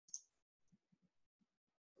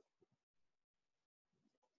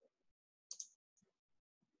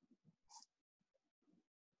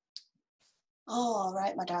All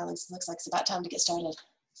right, my darlings, looks like it's about time to get started.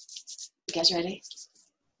 You guys ready?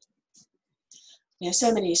 We have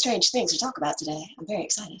so many strange things to talk about today. I'm very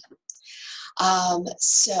excited.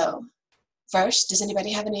 So first, does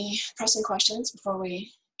anybody have any pressing questions before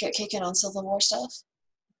we get kicking on Civil War stuff?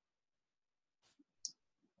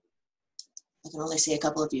 I can only see a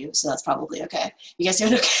couple of you, so that's probably okay. You guys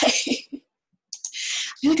doing okay? I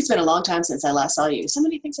feel like it's been a long time since I last saw you. So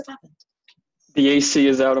many things have happened. The AC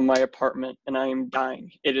is out of my apartment and I am dying.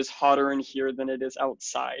 It is hotter in here than it is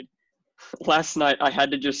outside. Last night I had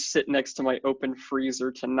to just sit next to my open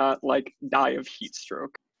freezer to not die of heat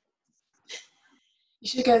stroke. You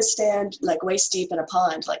should go stand waist deep in a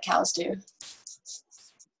pond like cows do.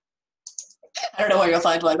 I don't know where you'll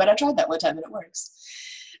find one, but I tried that one time and it works.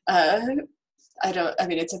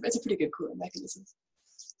 It's a pretty good cooling mechanism.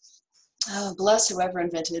 Oh, bless whoever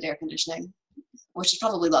invented air conditioning, which is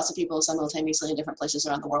probably lots of people simultaneously in different places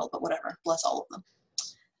around the world, but whatever, bless all of them.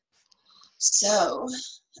 So,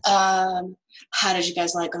 how did you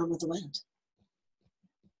guys like Gone with the Wind?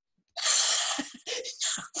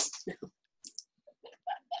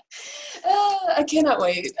 I cannot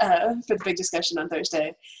wait for the big discussion on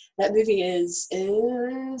Thursday. That movie is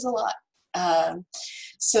a lot.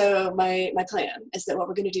 So my plan is that what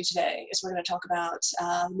we're going to do today is we're going to talk about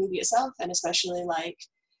the movie itself, and especially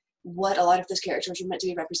what a lot of those characters were meant to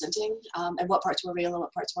be representing, and what parts were real and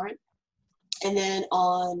what parts weren't. And then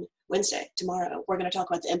on Wednesday, tomorrow, we're going to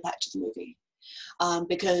talk about the impact of the movie,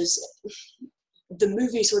 because the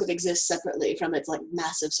movie sort of exists separately from its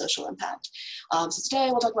massive social impact. So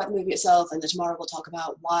today we'll talk about the movie itself, and then tomorrow we'll talk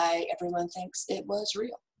about why everyone thinks it was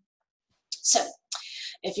real. So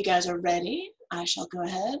if you guys are ready, I shall go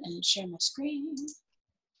ahead and share my screen,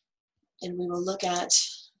 and we will look at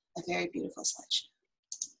a very beautiful slideshow.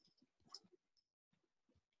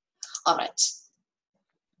 All right.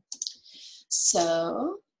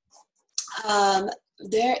 So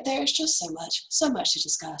there's just so much to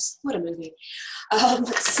discuss. What a movie.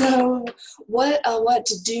 So what I want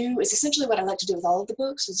to do is essentially what I like to do with all of the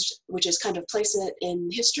books, which is kind of place it in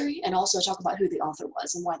history and also talk about who the author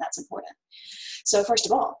was and why that's important. So first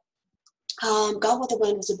of all, Gone with the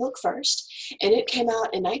Wind was a book first, and it came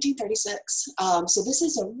out in 1936. So this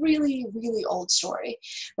is a really, really old story.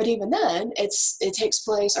 But even then, it takes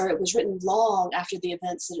place, or it was written long after the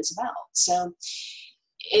events that it's about. So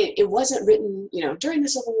it wasn't written, during the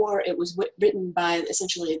Civil War. It was written by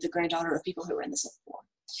essentially the granddaughter of people who were in the Civil War.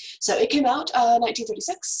 So it came out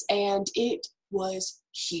 1936, and it was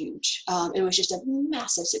huge. It was just a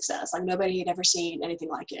massive success. Nobody had ever seen anything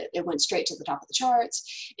like it. It went straight to the top of the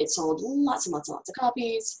charts. It sold lots and lots and lots of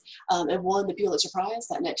copies. It won the Pulitzer Prize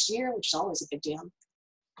that next year, which is always a big deal.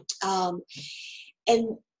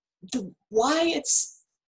 And why it's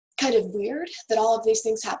kind of weird that all of these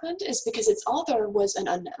things happened is because its author was an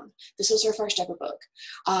unknown. This was her first ever book.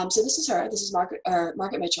 So this is her. This is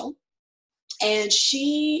Margaret Mitchell. And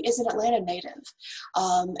she is an Atlanta native,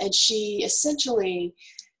 and she essentially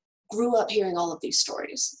grew up hearing all of these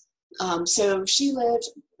stories. So she lived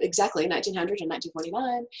exactly in 1900 and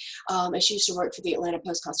 1949, and she used to work for the Atlanta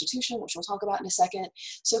Post-Constitution, which we'll talk about in a second.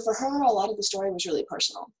 So for her, a lot of the story was really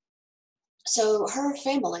personal. So her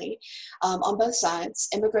family, on both sides,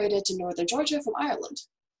 immigrated to northern Georgia from Ireland,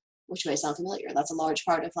 which may sound familiar. That's a large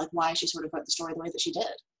part of why she sort of wrote the story the way that she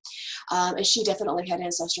did. And she definitely had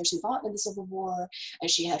ancestors who fought in the Civil War, and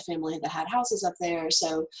she had family that had houses up there.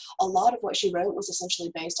 So a lot of what she wrote was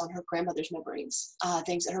essentially based on her grandmother's memories,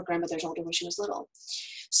 things that her grandmother told her when she was little.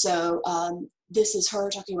 So this is her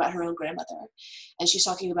talking about her own grandmother, and she's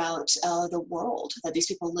talking about the world that these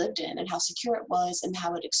people lived in and how secure it was and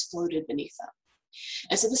how it exploded beneath them.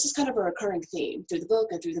 And so this is kind of a recurring theme through the book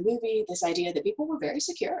and through the movie, this idea that people were very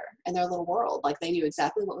secure in their little world. They knew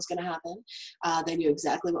exactly what was going to happen. They knew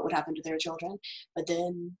exactly what would happen to their children, but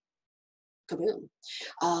then kaboom.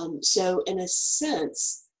 So in a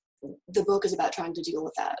sense, the book is about trying to deal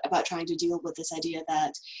with that, about trying to deal with this idea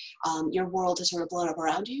that your world has sort of blown up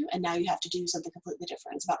around you, and now you have to do something completely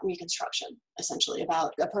different. It's about reconstruction, essentially,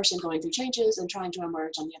 about a person going through changes and trying to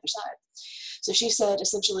emerge on the other side. So she said,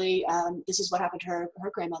 essentially, this is what happened to her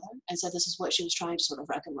grandmother, and so this is what she was trying to sort of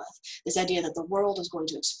reckon with, this idea that the world is going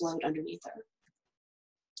to explode underneath her.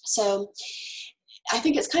 So I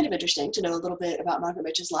think it's kind of interesting to know a little bit about Margaret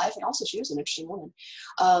Mitchell's life, and also she was an interesting woman.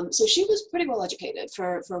 So she was pretty well educated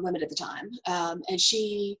for women at the time, and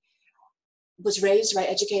she was raised very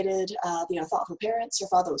educated, thoughtful parents. Her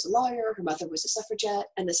father was a lawyer, her mother was a suffragette,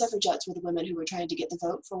 and the suffragettes were the women who were trying to get the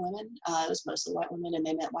vote for women. It was mostly white women, and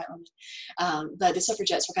they meant white women. But the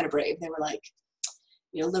suffragettes were kind of brave. They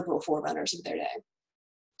were liberal forerunners of their day.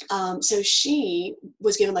 So she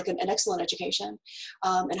was given like an excellent education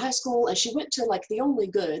in high school, and she went to like the only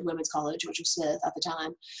good women's college, which was Smith at the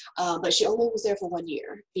time, but she only was there for 1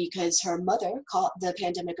 year because her mother caught the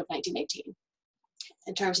pandemic of 1918.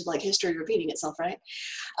 In terms of like history repeating itself, right?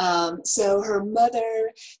 So her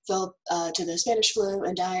mother fell to the Spanish flu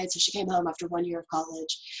and died, so she came home after 1 year of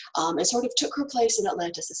college and sort of took her place in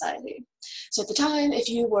Atlanta society. So at the time, if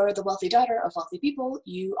you were the wealthy daughter of wealthy people,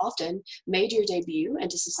 you often made your debut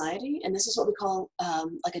into society, and this is what we call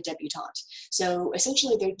like a debutante. So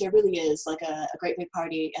essentially, there really is like a great big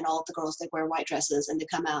party, and all of the girls, they wear white dresses and they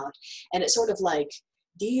come out, and it's sort of like,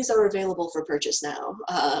 these are available for purchase now.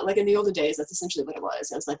 Like in the olden days, that's essentially what it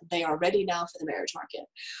was. It was like, they are ready now for the marriage market.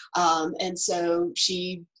 And so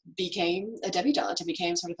she became a debutante and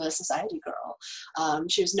became sort of a society girl.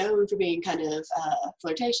 She was known for being kind of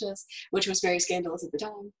flirtatious, which was very scandalous at the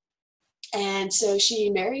time. And so she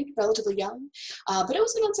married relatively young, but it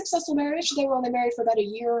was an unsuccessful marriage. They were only married for about a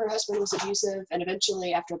year. Her husband was abusive, and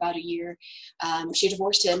eventually, after about a year, she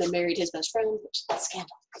divorced him and married his best friend, which is a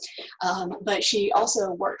scandal. But she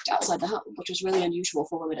also worked outside the home, which was really unusual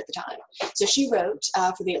for women at the time. So she wrote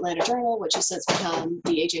for the Atlanta Journal, which has since become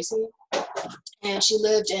the AJC, and she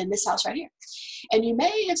lived in this house right here. And you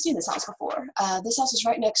may have seen this house before. This house is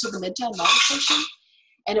right next to the Midtown Model Station.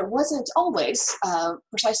 And it wasn't always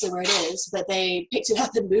precisely where it is, but they picked it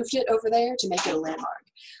up and moved it over there to make it a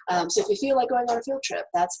landmark. So if you feel like going on a field trip,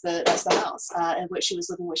 that's the house in which she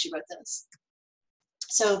was living when she wrote this.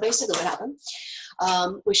 So basically what happened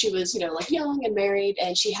was she was, like young and married,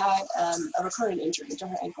 and she had a recurring injury to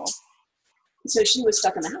her ankle. So she was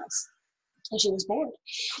stuck in the house. And she was bored.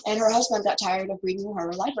 And her husband got tired of reading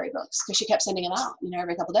her library books because she kept sending them out,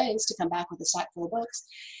 every couple of days to come back with a stack full of books.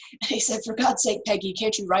 And he said, for God's sake, Peggy,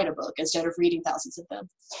 can't you write a book instead of reading thousands of them?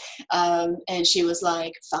 And she was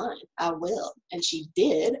like, fine, I will. And she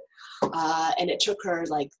did. And it took her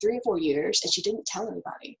like 3 or 4 years, and she didn't tell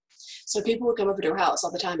anybody. So people would come over to her house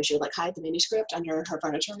all the time, and she would like hide the manuscript under her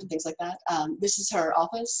furniture and things like that. This is her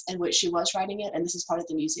office in which she was writing it, and this is part of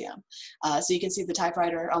the museum. So you can see the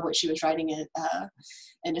typewriter on which she was writing it,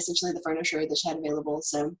 and essentially the furniture that she had available.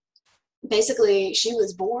 So basically, she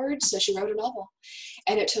was bored, so she wrote a novel.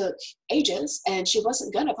 And it took ages, and she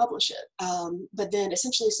wasn't going to publish it. But then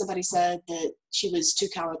essentially somebody said that she was too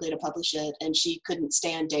cowardly to publish it, and she couldn't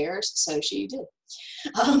stand dares, so she did.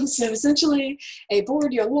 So essentially, a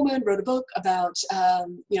bored young woman wrote a book about,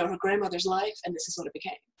 her grandmother's life, and this is what it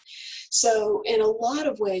became. So in a lot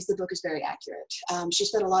of ways, the book is very accurate. She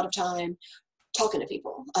spent a lot of time talking to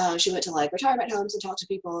people. She went to like retirement homes and talked to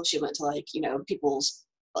people. She went to people's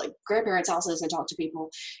like grandparents' houses and talked to people,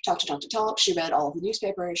 talk. She read all of the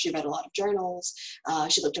newspapers. She read a lot of journals.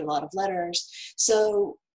 She looked at a lot of letters.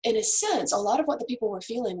 So in a sense, a lot of what the people were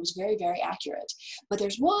feeling was very, very accurate. But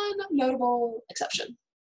there's one notable exception,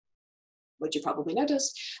 which you probably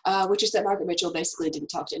noticed, which is that Margaret Mitchell basically didn't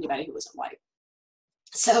talk to anybody who wasn't white.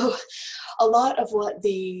 So a lot of what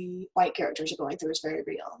the white characters are going through is very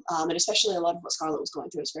real, and especially a lot of what Scarlett was going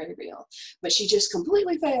through is very real. But she just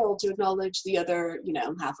completely failed to acknowledge the other,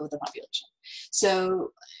 half of the population.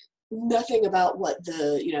 So nothing about what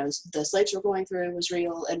the slaves were going through was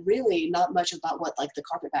real, and really not much about what like the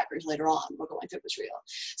carpetbaggers later on were going through was real.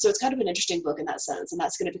 So it's kind of an interesting book in that sense, and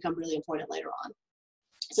that's going to become really important later on.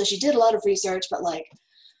 So she did a lot of research, but like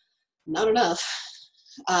not enough.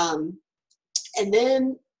 And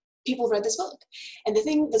then people read this book. And the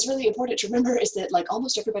thing that's really important to remember is that like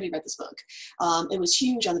almost everybody read this book. It was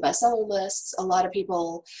huge on the bestseller lists. A lot of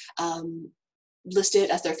people listed it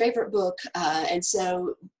as their favorite book. And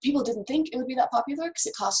so people didn't think it would be that popular because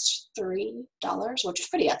it cost $3, which was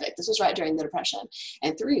pretty epic. This was right during the Depression,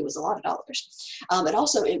 and 3 was a lot of dollars. And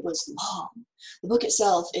also it was long. The book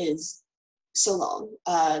itself is so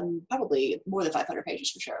long, probably more than 500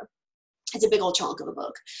 pages for sure. It's a big old chunk of a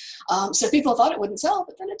book. So people thought it wouldn't sell,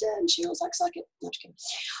 but then it did. And she was like, suck it. No, just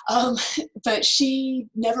kidding. But she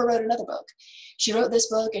never wrote another book. She wrote this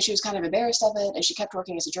book, and she was kind of embarrassed of it, and she kept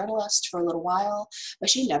working as a journalist for a little while, but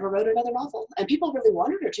she never wrote another novel. And people really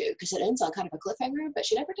wanted her to, because it ends on kind of a cliffhanger, but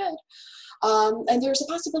she never did. And there's a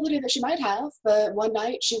possibility that she might have, but one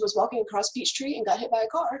night she was walking across Peachtree and got hit by a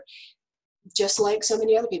car. Just like so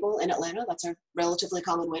many other people in Atlanta. That's a relatively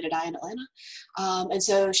common way to die in Atlanta. And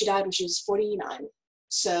so she died when she was 49.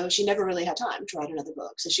 So she never really had time to write another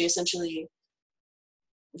book. So she essentially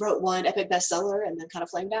wrote one epic bestseller and then kind of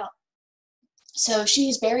flamed out. So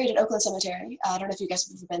she's buried at Oakland Cemetery. I don't know if you guys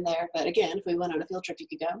have ever been there, but again, if we went on a field trip, you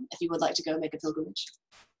could go, if you would like to go make a pilgrimage.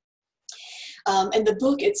 And the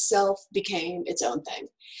book itself became its own thing.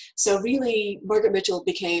 So really, Margaret Mitchell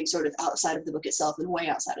became sort of outside of the book itself and way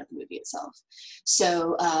outside of the movie itself.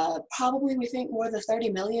 So probably we think more than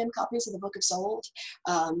 30 million copies of the book have sold.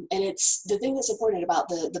 And it's the thing that's important about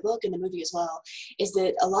the book and the movie as well is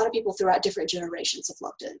that a lot of people throughout different generations have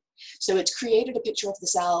loved it. So it's created a picture of the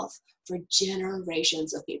South for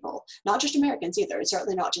generations of people, not just Americans either. It's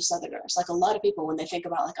certainly not just Southerners. Like a lot of people, when they think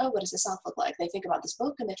about like, oh, what does the South look like? They think about this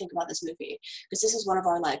book and they think about this movie, because this is one of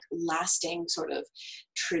our like lasting sort of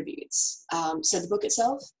tributes. So the book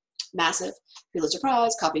itself, massive. Pulitzer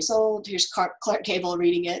Prize, copy sold. Here's Clark Gable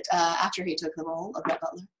reading it after he took the role of Rhett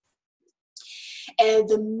Butler. And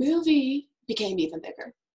the movie became even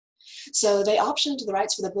bigger. So they optioned the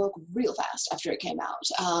rights for the book real fast after it came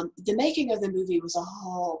out. The making of the movie was a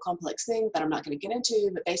whole complex thing that I'm not going to get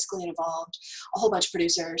into, but basically it involved a whole bunch of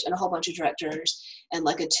producers and a whole bunch of directors and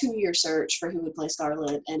like a 2-year search for who would play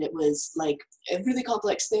Scarlett. And it was like a really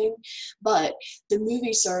complex thing, but the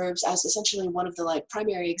movie serves as essentially one of the like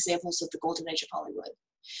primary examples of the golden age of Hollywood.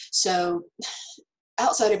 So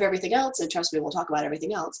outside of everything else, and trust me, we'll talk about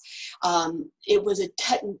everything else, it was a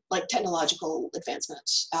technological advancement.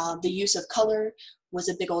 The use of color was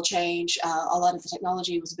a big old change. A lot of the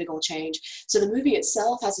technology was a big old change. So the movie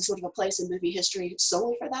itself has a sort of a place in movie history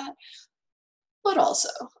solely for that, but also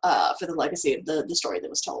for the legacy of the story that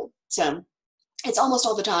was told. So it's almost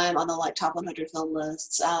all the time on the like top 100 film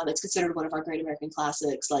lists. It's considered one of our great American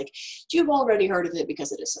classics. Like you've already heard of it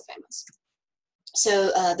because it is so famous. So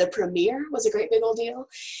the premiere was a great big old deal.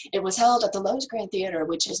 It was held at the Lowe's Grand Theater,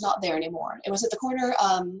 which is not there anymore. It was at the corner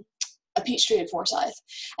of Peachtree and Forsyth.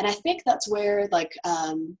 And I think that's where like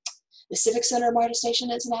the Civic Center MARTA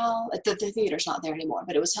station is now. The theater's not there anymore,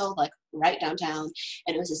 but it was held like right downtown.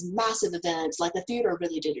 And it was this massive event. Like the theater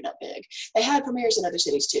really did it up big. They had premieres in other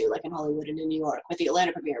cities too, like in Hollywood and in New York, but the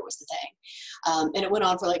Atlanta premiere was the thing. And it went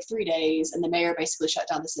on for like 3 days, and the mayor basically shut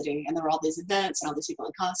down the city. And there were all these events and all these people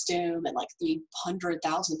in costume, and like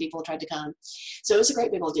 300,000 people tried to come. So it was a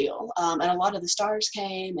great big old deal. And a lot of the stars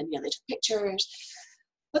came, and they took pictures.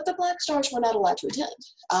 But the Black stars were not allowed to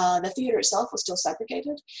attend. The theater itself was still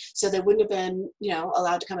segregated, so they wouldn't have been,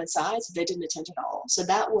 allowed to come inside, so they didn't attend at all. So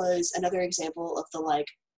that was another example of the like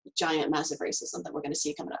giant, massive racism that we're going to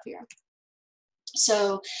see coming up here.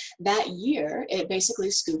 So that year, it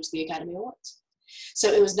basically scooped the Academy Awards.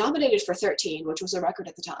 So it was nominated for 13, which was a record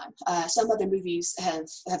at the time. Some other movies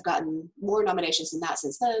have gotten more nominations than that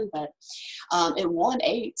since then, but it won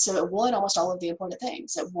 8. So it won almost all of the important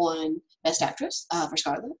things. It won Best Actress for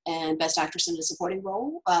Scarlett, and Best Actress in a Supporting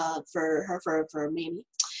Role for Mamie.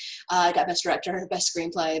 Got Best Director, Best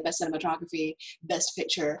Screenplay, Best Cinematography, Best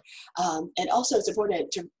Picture. And also it's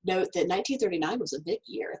important to note that 1939 was a big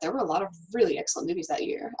year. There were a lot of really excellent movies that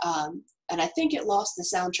year. And I think it lost the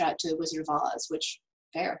soundtrack to Wizard of Oz, which,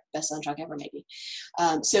 fair, best soundtrack ever maybe.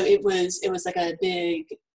 So it was like a big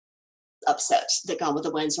upset that Gone with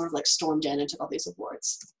the Wind sort of like stormed in and took all these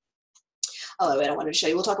awards. Oh, wait, I wanted to show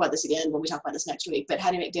you. We'll talk about this again when we talk about this next week. But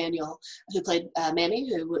Hattie McDaniel, who played Mamie,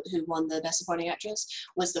 who won the Best Supporting Actress,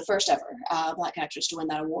 was the first ever Black actress to win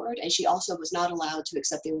that award. And she also was not allowed to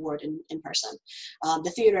accept the award in person.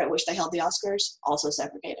 The theater at which they held the Oscars also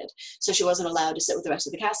segregated. So she wasn't allowed to sit with the rest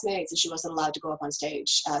of the castmates, and she wasn't allowed to go up on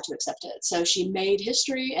stage to accept it. So she made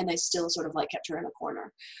history, and they still sort of like kept her in a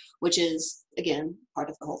corner, which is, again, part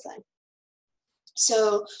of the whole thing.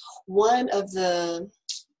 So one of the,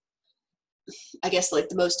 I guess, like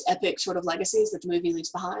the most epic sort of legacies that the movie leaves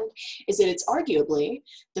behind is that it's arguably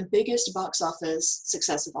the biggest box office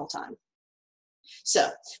success of all time. So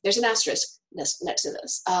there's an asterisk next to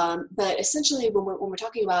this. But essentially, when we're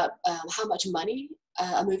talking about how much money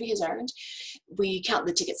a movie has earned, we count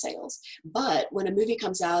the ticket sales. But when a movie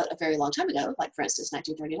comes out a very long time ago, like for instance,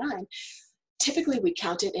 1939, typically we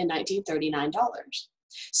count it in 1939 dollars.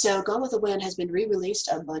 So Gone with the Wind has been re-released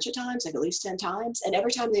a bunch of times, like at least 10 times, and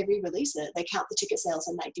every time they re-release it, they count the ticket sales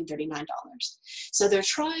in 1939 dollars. So they're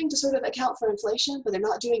trying to sort of account for inflation, but they're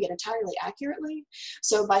not doing it entirely accurately.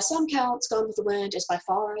 So by some counts, Gone with the Wind is by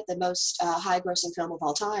far the most high-grossing film of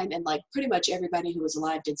all time, and like pretty much everybody who was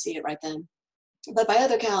alive did see it right then. But by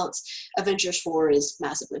other counts, Avengers 4 is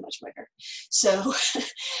massively much bigger. So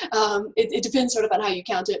it depends sort of on how you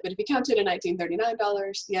count it. But if you count it in 1939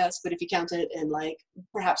 dollars, yes. But if you count it in like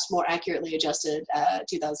perhaps more accurately adjusted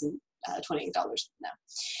 2020 dollars, no.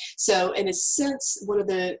 So in a sense, one of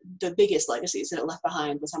the biggest legacies that it left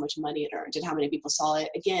behind was how much money it earned and how many people saw it,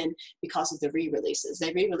 again, because of the re-releases.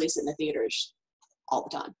 They re-release it in the theaters all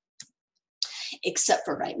the time. except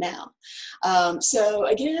for right now. So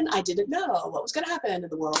again, I didn't know what was going to happen in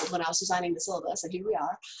the world when I was designing the syllabus, and here we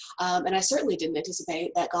are. And I certainly didn't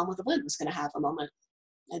anticipate that Gone with the Wind was going to have a moment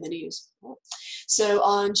in the news. So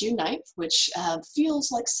on June 9th, which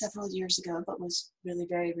feels like several years ago, but was really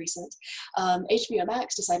very recent, HBO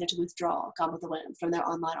Max decided to withdraw Gone with the Wind from their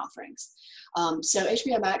online offerings. So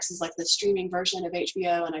HBO Max is like the streaming version of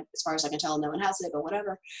HBO, and as far as I can tell, no one has it, but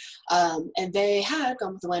whatever. And they had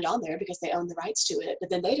Gone with the Wind on there because they own the rights to it, but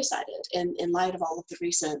then they decided, in light of all of the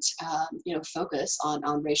recent, focus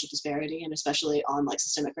on racial disparity, and especially on like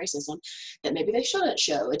systemic racism, that maybe they shouldn't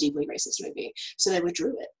show a deeply racist movie. So they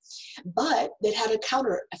withdrew it. But it had a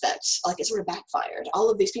counter effect, like it sort of backfired.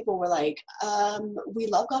 All of these people were like, we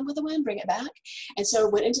love Gone with the Wind, bring it back. And so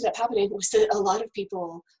what ended up happening was that a lot of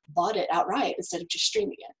people bought it outright instead of just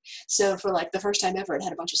streaming it. So for like the first time ever, it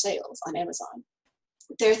had a bunch of sales on Amazon.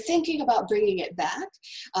 They're thinking about bringing it back,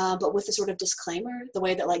 but with a sort of disclaimer, the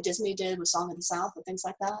way that like Disney did with Song of the South and things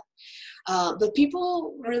like that. But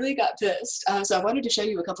people really got pissed. So I wanted to show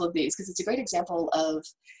you a couple of these because it's a great example of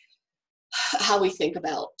how we think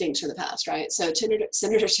about things from the past, right? So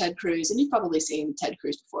Senator Ted Cruz, and you've probably seen Ted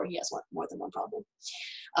Cruz before, he has more than one problem.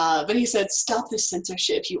 But he said, "Stop this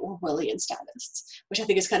censorship, you Orwellian statists," which I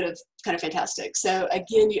think is kind of fantastic. So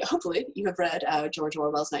again, hopefully you have read George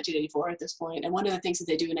Orwell's 1984 at this point. And one of the things that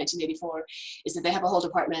they do in 1984 is that they have a whole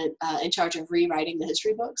department in charge of rewriting the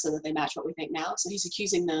history book so that they match what we think now. So he's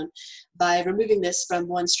accusing them, by removing this from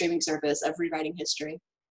one streaming service, of rewriting history.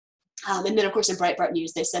 And then, of course, in Breitbart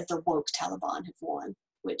News, they said the woke Taliban have won,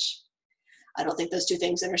 which I don't think those two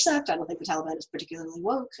things intersect. I don't think the Taliban is particularly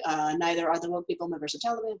woke. Neither are the woke people members of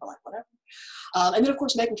Taliban, but like whatever. And then, of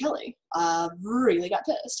course, Megyn Kelly really got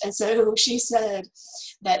pissed. And so she said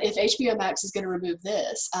that if HBO Max is going to remove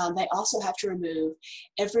this, they also have to remove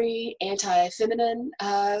every anti-feminine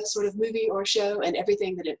sort of movie or show and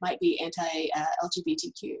everything that it might be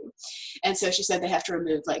anti-LGBTQ. And so she said they have to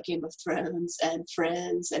remove like Game of Thrones and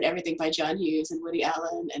Friends and everything by John Hughes and Woody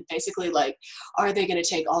Allen. And basically, like, are they going to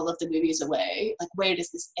take all of the movies away? Like, where does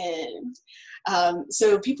this end?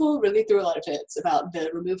 So people really threw a lot of fits about the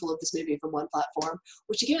removal of this movie from one platform,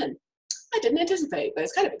 which again, I didn't anticipate, but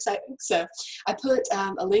it's kind of exciting. So I put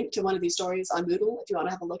a link to one of these stories on Moodle if you want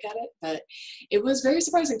to have a look at it. But it was very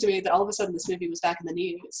surprising to me that all of a sudden this movie was back in the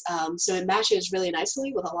news. So it matches really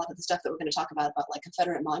nicely with a lot of the stuff that we're going to talk about like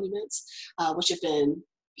Confederate monuments, which have been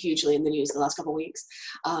hugely in the news the last couple of weeks.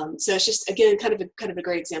 So it's just, again, kind of a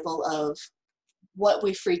great example of what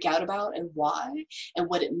we freak out about and why, and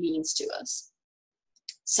what it means to us.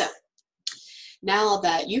 So now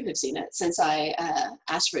that you have seen it, since I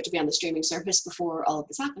asked for it to be on the streaming service before all of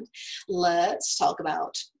this happened, let's talk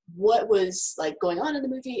about what was like going on in the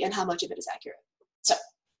movie and how much of it is accurate. So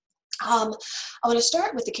I want to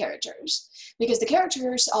start with the characters, because the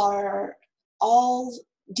characters are all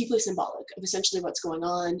deeply symbolic of essentially what's going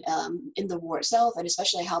on in the war itself, and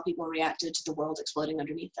especially how people reacted to the world exploding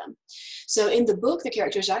underneath them. So in the book, the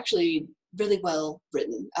characters are actually really well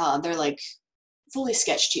written. They're like fully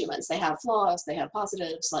sketched humans. They have flaws, they have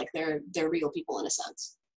positives, like they're real people in a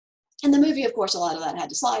sense. In the movie, of course, a lot of that had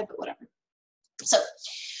to slide, but whatever. So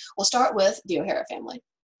we'll start with the O'Hara family.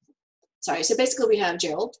 Sorry, so basically we have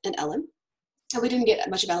Gerald and Ellen. And we didn't get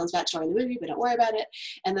much of Ellen's backstory in the movie, but don't worry about it.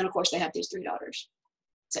 And then, of course, they have these 3 daughters.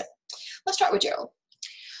 So let's start with Gerald.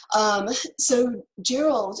 So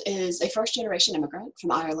Gerald is a first-generation immigrant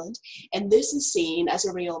from Ireland, and this is seen as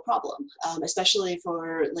a real problem, especially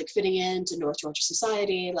for like fitting into North Georgia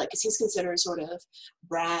society, like because he's considered sort of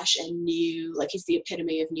brash and new, like he's the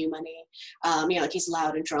epitome of new money. Like he's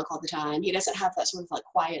loud and drunk all the time. He doesn't have that sort of like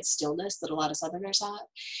quiet stillness that a lot of Southerners have.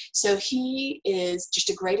 So he is just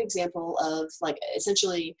a great example of like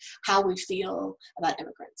essentially how we feel about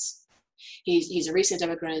immigrants. He's a recent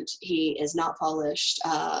immigrant. He is not polished.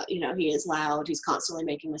 He is loud. He's constantly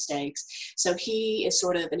making mistakes. So he is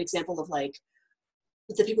sort of an example of like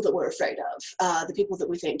the people that we're afraid of, the people that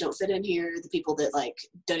we think don't fit in here, the people that like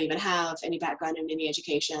don't even have any background in any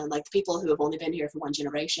education, like the people who have only been here for one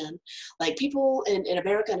generation. Like people in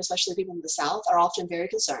America, and especially people in the South, are often very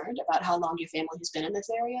concerned about how long your family has been in this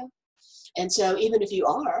area. And so even if you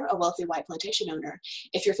are a wealthy white plantation owner,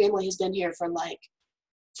 if your family has been here for like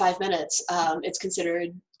 5 minutes, it's considered,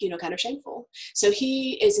 kind of shameful. So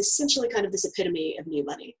he is essentially kind of this epitome of new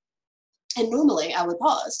money. And normally I would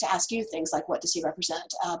pause to ask you things like, what does he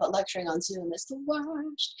represent? But lecturing on Zoom is the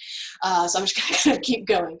worst. So I'm just going to kind of keep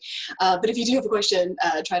going. But if you do have a question,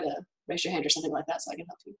 try to raise your hand or something like that so I can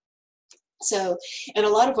help you. So in a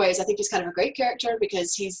lot of ways, I think he's kind of a great character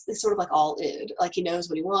because he's sort of like all id. Like he knows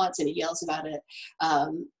what he wants and he yells about it.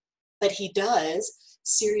 But he does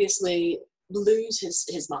seriously lose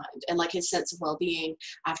his mind and like his sense of well-being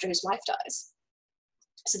after his wife dies.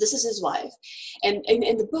 So this is his wife. And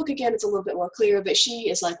in the book, again, it's a little bit more clear, but she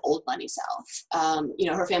is like old money South. You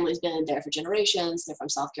know, her family's been there for generations. They're from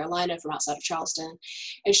South Carolina, from outside of Charleston.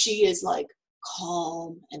 And she is like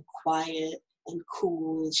calm and quiet and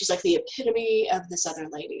cool. She's like the epitome of the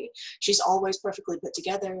Southern lady. She's always perfectly put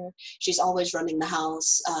together. She's always running the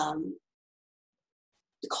house,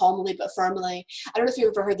 calmly but firmly. I don't know if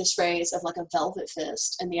you've ever heard this phrase of like a velvet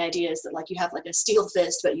fist, and the idea is that like you have like a steel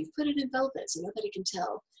fist, but you've put it in velvet so nobody can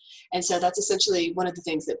tell. And so that's essentially one of the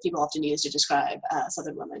things that people often use to describe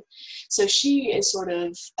Southern women. So she is sort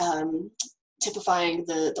of typifying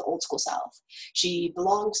the old school South. She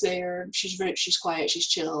belongs there. She's quiet. She's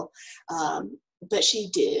chill. But she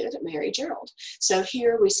did marry Gerald. So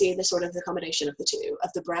here we see the sort of the combination of the two, of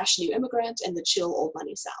the brash new immigrant and the chill old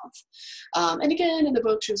money South. And again, in the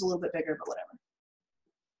book, she was a little bit bigger, but whatever.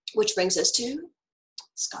 Which brings us to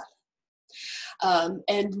Scotland.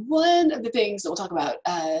 And one of the things that we'll talk about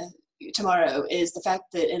tomorrow is the fact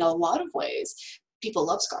that in a lot of ways, people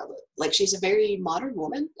love Scarlett. Like, she's a very modern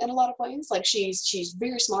woman in a lot of ways. Like, she's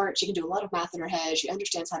very smart. She can do a lot of math in her head. She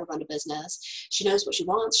understands how to run a business. She knows what she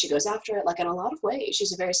wants. She goes after it. Like, in a lot of ways,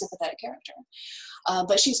 she's a very sympathetic character.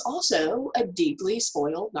 But she's also a deeply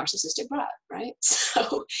spoiled, narcissistic brat, right?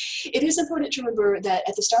 So it is important to remember that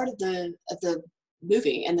at the start of the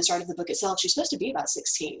movie and the start of the book itself, she's supposed to be about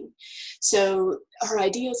 16. So her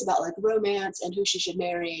ideas about like romance and who she should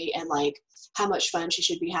marry and like how much fun she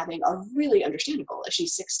should be having are really understandable if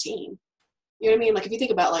she's 16. You know what I mean? Like, if you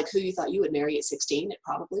think about like who you thought you would marry at 16, it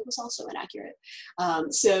probably was also inaccurate.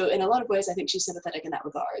 So in a lot of ways, I think she's sympathetic in that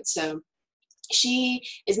regard. So she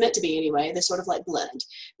is meant to be, anyway, this sort of like blend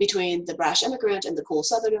between the brash immigrant and the cool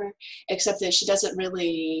Southerner, except that she doesn't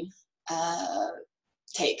really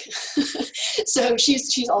take. So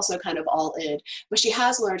she's also kind of all in, but she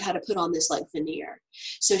has learned how to put on this like veneer.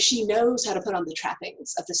 So she knows how to put on the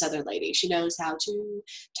trappings of the Southern lady. She knows how to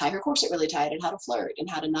tie her corset really tight and how to flirt and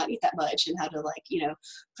how to not eat that much and how to, like, you know,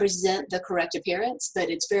 present the correct appearance. But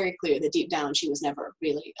it's very clear that deep down she was never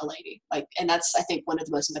really a lady. Like, and that's, I think, one of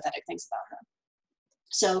the most sympathetic things about her.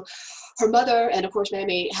 So her mother and, of course,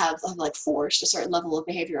 Mammy have like forced a certain level of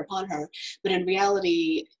behavior upon her, but in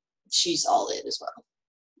reality, she's all in as well.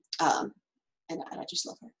 And I just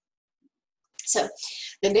love her. So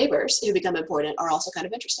the neighbors who become important are also kind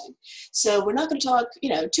of interesting. So we're not going to talk, you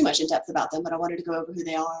know, too much in depth about them, but I wanted to go over who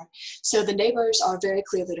they are. So the neighbors are very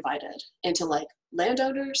clearly divided into like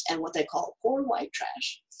landowners and what they call poor white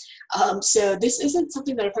trash. So this isn't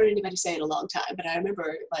something that I've heard anybody say in a long time, but I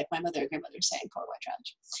remember like my mother and grandmother saying poor white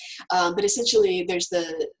trash. But essentially there's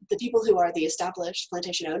the people who are the established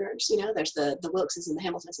plantation owners, you know, there's the Wilkses and the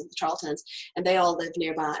Hamiltons and the Charltons, and they all live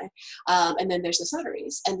nearby. And then there's the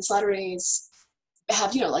Slatterys, and the Slatterys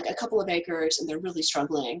have, you know, like a couple of acres, and they're really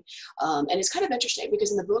struggling. And it's kind of interesting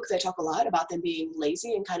because in the book they talk a lot about them being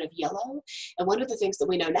lazy and kind of yellow. And one of the things that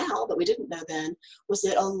we know now that we didn't know then was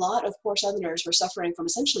that a lot of poor Southerners were suffering from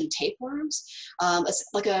essentially tapeworms,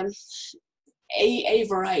 like a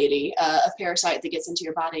variety of parasite that gets into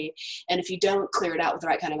your body. And if you don't clear it out with the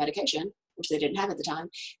right kind of medication, which they didn't have at the time,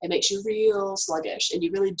 it makes you real sluggish and you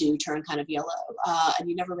really do turn kind of yellow, and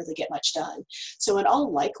you never really get much done. So in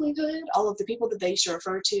all likelihood, all of the people that they used to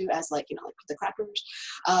refer to as like, you know, like the crackers,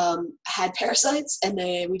 had parasites, and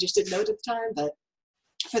we just didn't know it at the time. But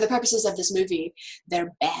for the purposes of this movie,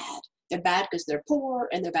 they're bad. They're bad because they're poor,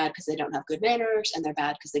 and they're bad because they don't have good manners, and they're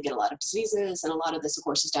bad because they get a lot of diseases. And a lot of this, of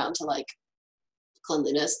course, is down to like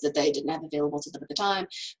cleanliness that they didn't have available to them at the time,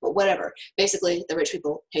 but whatever. Basically, the rich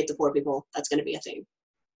people hate the poor people. That's going to be a theme.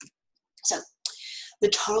 So the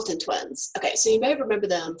Charlton twins. Okay, so you may remember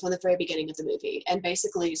them from the very beginning of the movie, and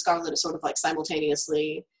basically Scarlett is sort of like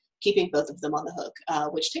simultaneously keeping both of them on the hook,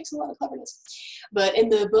 which takes a lot of cleverness. But in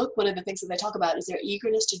the book, one of the things that they talk about is their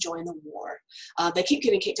eagerness to join the war. They keep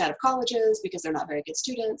getting kicked out of colleges because they're not very good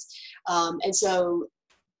students, and so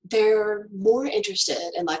they're more interested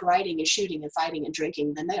in like writing and shooting and fighting and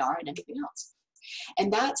drinking than they are in anything else.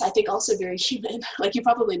 And that's, I think, also very human. Like, you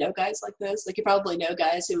probably know guys like this. Like, you probably know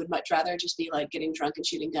guys who would much rather just be like getting drunk and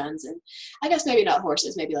shooting guns, and I guess maybe not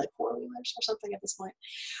horses, maybe like four-wheelers or something at this point.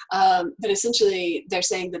 But essentially they're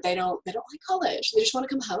saying that they don't like college. They just want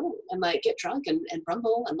to come home and like get drunk and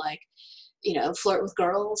rumble and like, you know, flirt with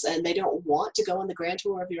girls, and they don't want to go on the grand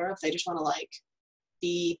tour of Europe. They just want to like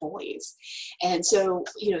be boys. And so,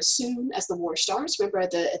 you know, soon as the war starts, remember at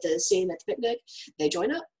the scene at the picnic, they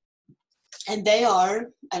join up. And they are,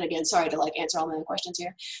 and again, sorry to like answer all my own questions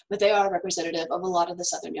here, but they are representative of a lot of the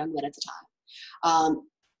Southern young men at the time.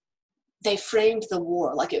 they framed the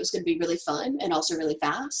war like it was going to be really fun and also really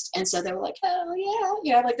fast. And so they were like, oh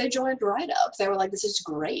yeah, like they joined right up. They were like, this is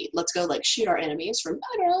great. Let's go like shoot our enemies for,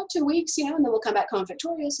 I don't know, 2 weeks, and then we'll come back home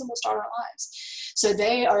victorious and we'll start our lives. So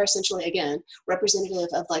they are essentially, again, representative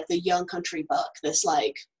of like the young country buck, this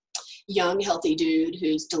like young, healthy dude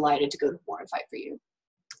who's delighted to go to war and fight for you.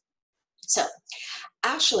 So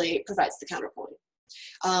Ashley provides the counterpoint.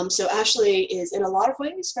 So Ashley is in a lot of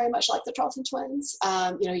ways very much like the Charlton twins.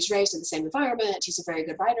 He's raised in the same environment. He's a very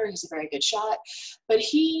good writer. He's a very good shot, but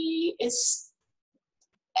he is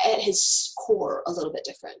at his core a little bit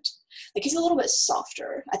different. Like he's a little bit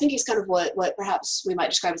softer. I think he's kind of what perhaps we might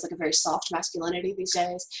describe as like a very soft masculinity these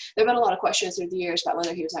days. There have been a lot of questions through the years about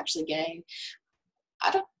whether he was actually gay.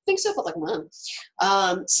 I don't think so, but like,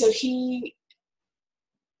 so he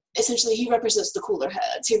represents the cooler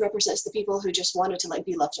heads. He represents the people who just wanted to like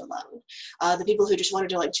be left alone. The people who just wanted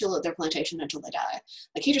to like chill at their plantation until they die.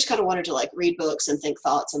 Like he just kind of wanted to like read books and think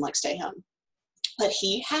thoughts and like stay home. But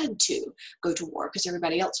he had to go to war because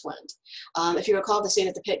everybody else went. If you recall the scene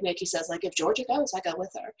at the picnic, he says like, if Georgia goes, I go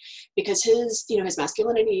with her, because his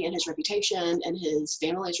masculinity and his reputation and his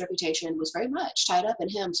family's reputation was very much tied up in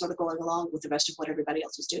him sort of going along with the rest of what everybody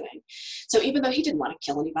else was doing. So even though he didn't want to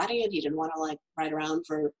kill anybody and he didn't want to like ride around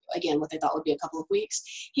for, again, what they thought would be a couple of weeks,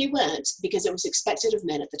 he went because it was expected of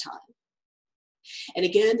men at the time. And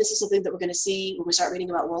again, this is something that we're going to see when we start reading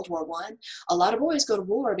about World War I. A lot of boys go to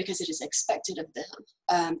war because it is expected of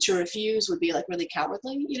them. To refuse would be like really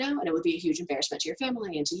cowardly, and it would be a huge embarrassment to your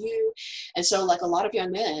family and to you. And so like a lot of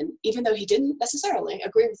young men, even though he didn't necessarily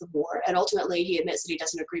agree with the war, and ultimately he admits that he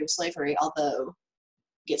doesn't agree with slavery, although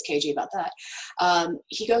gets cagey about that.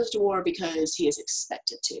 He goes to war because he is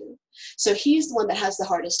expected to. So he's the one that has the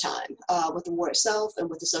hardest time with the war itself and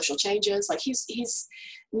with the social changes. Like he's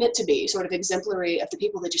meant to be sort of exemplary of the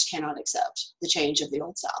people that just cannot accept the change of the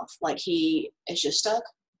Old South. Like he is just stuck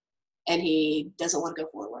and he doesn't want to go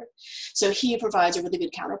forward. So he provides a really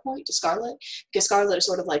good counterpoint to Scarlett, because Scarlett is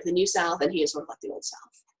sort of like the New South and he is sort of like the Old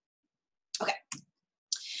South. Okay.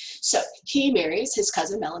 So he marries his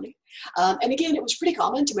cousin Melanie. And again, it was pretty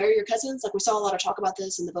common to marry your cousins. Like we saw a lot of talk about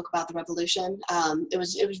this in the book about the Revolution. It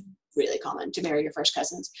was really common to marry your first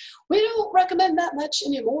cousins. We don't recommend that much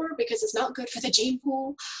anymore because it's not good for the gene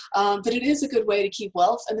pool, but it is a good way to keep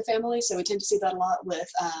wealth in the family. So we tend to see that a lot with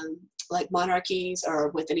like monarchies or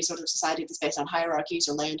with any sort of society that's based on hierarchies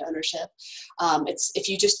or land ownership. If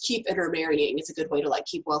you just keep intermarrying, it's a good way to like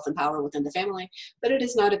keep wealth and power within the family, but it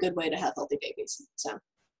is not a good way to have healthy babies. So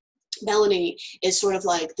Melanie is sort of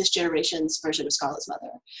like this generation's version of Scarlett's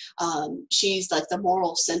mother. She's like the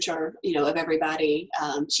moral center, of everybody.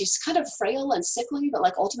 She's kind of frail and sickly, but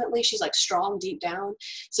like ultimately she's like strong deep down.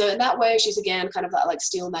 So in that way, she's again kind of that like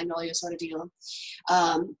steel magnolia sort of deal.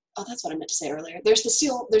 That's what I meant to say earlier. There's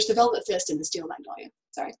the velvet fist in the steel magnolia.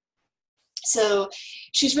 Sorry. So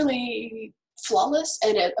she's really flawless,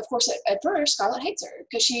 and of course at first Scarlett hates her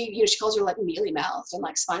because she calls her like mealy mouthed and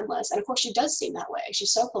like spineless, and of course she does seem that way.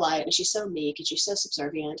 She's so polite and she's so meek and she's so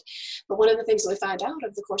subservient, but one of the things that we find out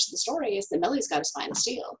over the course of the story is that Millie's got a spine of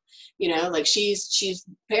steel. Like she's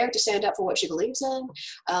prepared to stand up for what she believes in,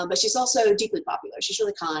 but she's also deeply popular. She's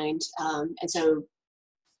really kind, and so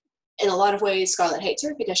in a lot of ways Scarlett hates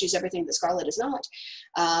her because she's everything that Scarlett is not,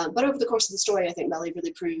 but over the course of the story I think Millie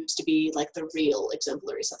really proves to be like the real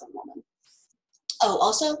exemplary Southern woman. Oh,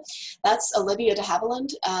 also, that's Olivia de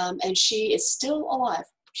Havilland, and she is still alive.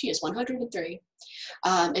 She is 103,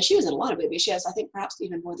 and she was in a lot of movies. She has, I think, perhaps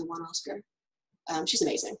even more than one Oscar. She's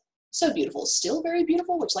amazing. So beautiful. Still very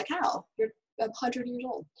beautiful, which, like, how? You're 100 years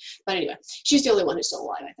old. But anyway, she's the only one who's still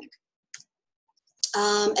alive, I think.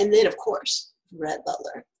 And then, of course, Rhett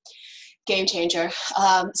Butler. Game changer.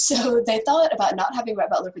 So they thought about not having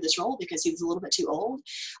Rhett Butler for this role because he was a little bit too old,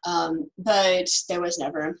 but there was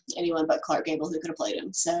never anyone but Clark Gable who could have played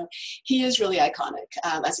him. So he is really iconic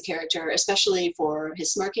as a character, especially for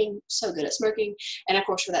his smirking, so good at smirking, and of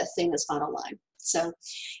course for that thing that's found online. So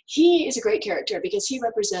he is a great character because he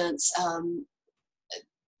represents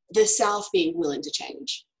the South being willing to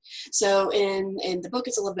change. So in the book,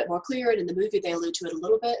 it's a little bit more clear, and in the movie, they allude to it a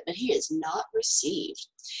little bit, but he is not received.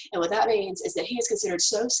 And what that means is that he is considered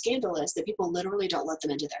so scandalous that people literally don't let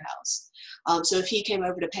them into their house. So if he came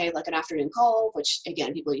over to pay like an afternoon call, which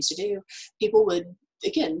again, people used to do, people would,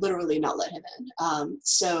 again, literally not let him in.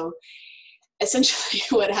 So essentially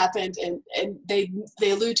what happened, and they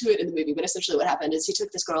allude to it in the movie, but essentially what happened is he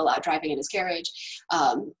took this girl out driving in his carriage,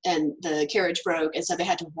 and the carriage broke, and so they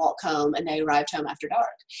had to walk home, and they arrived home after dark.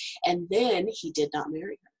 And then he did not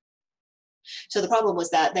marry her. So the problem was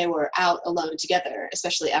that they were out alone together,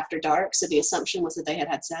 especially after dark. So the assumption was that they had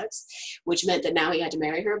had sex, which meant that now he had to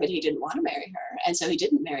marry her, but he didn't want to marry her. And so he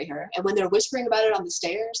didn't marry her. And when they're whispering about it on the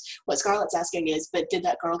stairs, what Scarlett's asking is, but did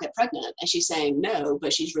that girl get pregnant? And she's saying no,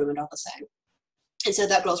 but she's ruined all the same. And so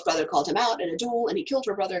that girl's brother called him out in a duel, and he killed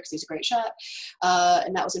her brother because he's a great shot.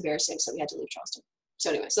 And that was embarrassing, so he had to leave Charleston. So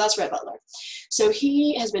anyway, so that's Red Butler. So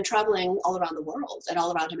he has been traveling all around the world and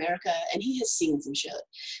all around America, and he has seen some shit.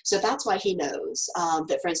 So that's why he knows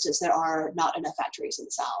that, for instance, there are not enough factories in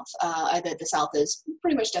the South, that the South is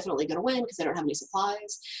pretty much definitely going to win because they don't have any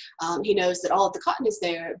supplies. He knows that all of the cotton is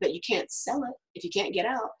there, but you can't sell it if you can't get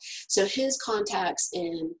out. So his contacts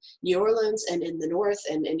in New Orleans and in the North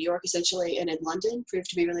and in New York, essentially, and in London proved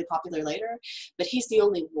to be really popular later, but he's the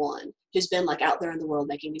only one who's been like out there in the world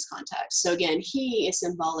making these contacts. So again, he is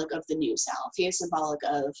symbolic of the new South. He is symbolic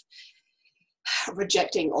of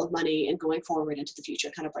rejecting old money and going forward into the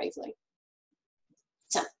future kind of bravely.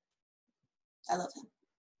 So I love him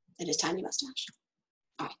and his tiny mustache.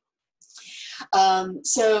 All right.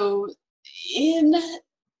 So in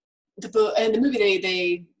the book and the movie,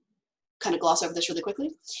 they kind of gloss over this really quickly.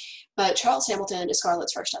 But Charles Hamilton is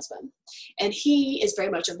Scarlett's first husband. And he is very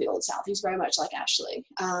much of the Old South. He's very much like Ashley.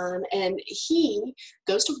 And he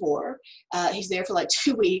goes to war. He's there for like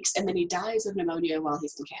 2 weeks, and then he dies of pneumonia while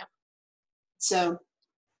he's in camp. So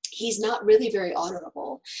he's not really very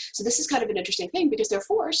honorable. So this is kind of an interesting thing because they're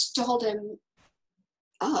forced to hold him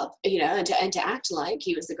up, you know, and to act like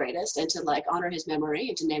he was the greatest and to like honor his memory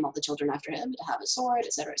and to name all the children after him, and to have a sword,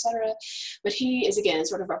 et cetera, et cetera. But he is, again,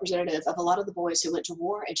 sort of representative of a lot of the boys who went to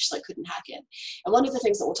war and just like couldn't hack it. And one of the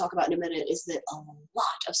things that we'll talk about in a minute is that a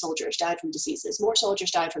lot of soldiers died from diseases. More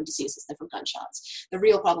soldiers died from diseases than from gunshots. The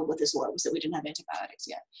real problem with this war was that we didn't have antibiotics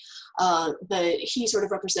yet. But he sort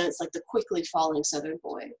of represents like the quickly falling Southern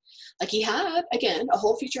boy. Like he had, again, a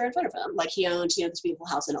whole future in front of him. Like he owned, you know, this beautiful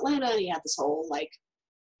house in Atlanta. He had this whole like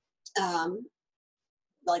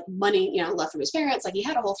money, you know, left from his parents. Like he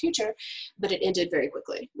had a whole future, but it ended very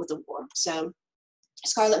quickly with the war. So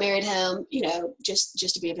Scarlett married him, you know, just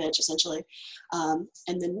to be a bitch, essentially. And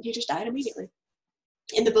then he just died immediately.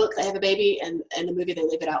 In the book, they have a baby, and in the movie, they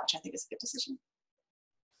leave it out, which I think is a good decision.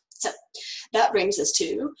 So that brings us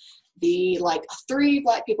to the like 3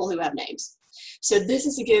 Black people who have names. So this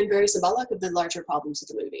is, again, very symbolic of the larger problems of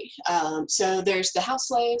the movie. So there's the house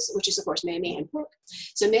slaves, which is, of course, Mammy and Pork.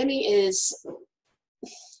 So Mammy is,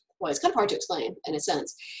 well, it's kind of hard to explain in a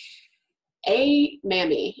sense. A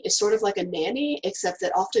mammy is sort of like a nanny, except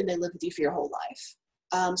that often they live with you for your whole life.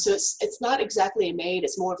 So it's not exactly a maid,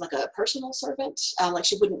 it's more of like a personal servant. Like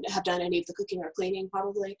she wouldn't have done any of the cooking or cleaning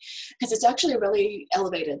probably, because it's actually a really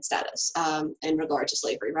elevated status in regard to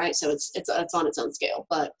slavery, right? So it's on its own scale.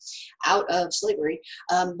 But out of slavery,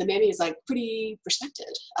 the mammy is like pretty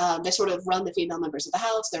respected. They sort of run the female members of the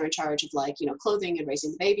house. They're in charge of like, you know, clothing and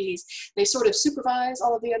raising the babies. They sort of supervise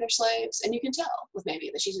all of the other slaves, and you can tell with Mammy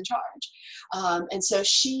that she's in charge. And so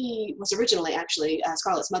she was originally actually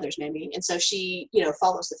Scarlett's mother's Mammy, and so she, you know,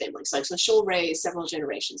 follows the family. So she'll raise several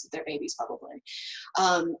generations of their babies probably.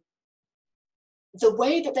 The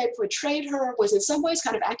way that they portrayed her was in some ways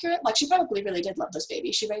kind of accurate. Like she probably really did love those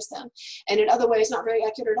babies. She raised them. And in other ways, not very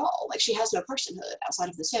accurate at all. Like she has no personhood outside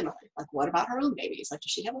of this family. Like what about her own babies? Like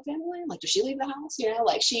does she have a family? Like does she leave the house? You know,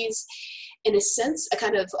 like she's in a sense a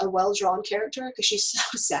kind of a well-drawn character because she's so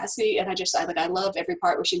sassy. And I love every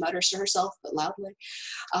part where she mutters to herself, but loudly.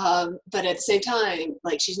 But at the same time,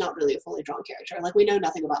 like she's not really a fully drawn character. Like we know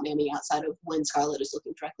nothing about Mammy outside of when Scarlett is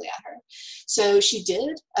looking directly at her. So she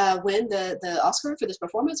did win the Oscar for this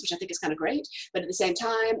performance, which I think is kind of great, but at the same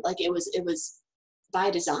time, like it was by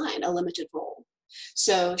design a limited role.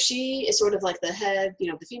 So she is sort of like the head, you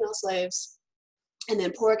know, the female slaves, and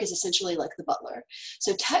then Pork is essentially like the butler.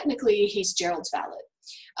 So technically, he's Gerald's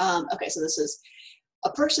valet. Okay, so this is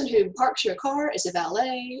a person who parks your car is a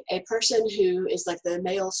valet. A person who is like the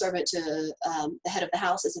male servant to the head of the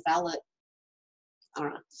house is a valet. I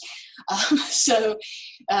don't know. So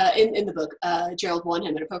in the book, Gerald won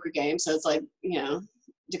him in a poker game. So it's like, you know,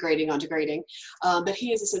 degrading on degrading. But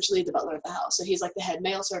he is essentially the butler of the house. So he's like the head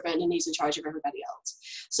male servant and he's in charge of everybody else.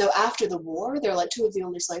 So after the war, they're like 2 of the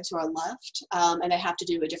only slaves who are left. And they have to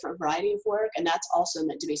do a different variety of work. And that's also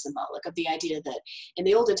meant to be symbolic of the idea that in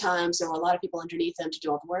the olden times, there were a lot of people underneath them to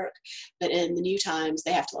do all the work. But in the new times,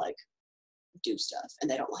 they have to like do stuff and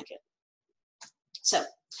they don't like it. So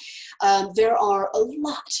there are a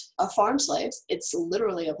lot of farm slaves. It's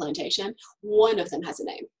literally a plantation. One of them has a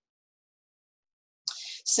name.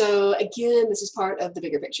 So again, this is part of the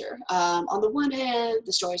bigger picture. On the one hand,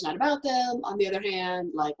 the story's not about them. On the other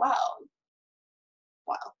hand, like, wow.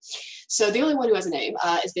 So the only one who has a name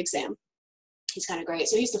is Big Sam. He's kind of great.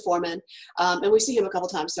 So he's the foreman. And we see him a couple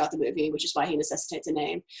times throughout the movie, which is why he necessitates a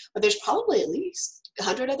name. But there's probably at least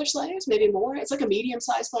 100 other slaves, maybe more. It's like a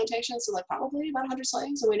medium-sized plantation, so like probably about 100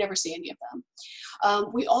 slaves, and we never see any of them.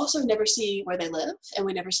 We also never see where they live, and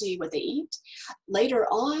we never see what they eat. Later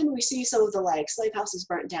on, we see some of the like slave houses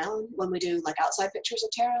burnt down when we do like outside pictures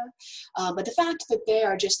of Tara. But the fact that they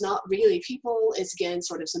are just not really people is again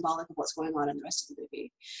sort of symbolic of what's going on in the rest of the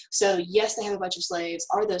movie. So yes, they have a bunch of slaves.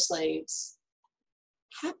 Are those slaves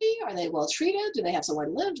happy? Are they well treated? Do they have somewhere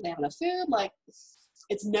to live? Do they have enough food? Like,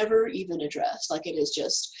 it's never even addressed. Like, it is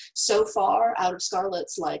just so far out of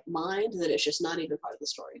Scarlett's like mind that it's just not even part of the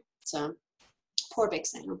story. So poor Big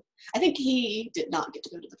Sam. I think he did not get to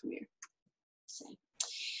go to the premiere.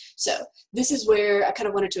 So this is where I kind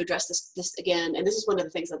of wanted to address this again, and this is one of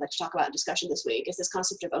the things I'd like to talk about in discussion this week, is this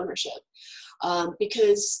concept of ownership,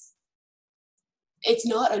 because it's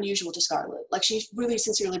not unusual to Scarlett. Like, she really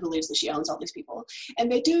sincerely believes that she owns all these people.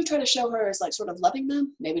 And they do try to show her as like sort of loving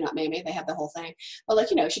them. Maybe not Mamie, they have the whole thing. But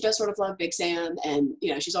like, you know, she does sort of love Big Sam, and,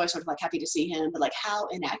 you know, she's always sort of like happy to see him. But like, how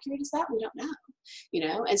inaccurate is that? We don't know, you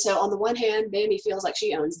know? And so on the one hand, Mamie feels like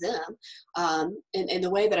she owns them in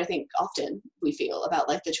the way that I think often we feel about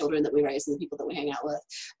like the children that we raise and the people that we hang out with.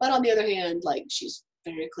 But on the other hand, like, she's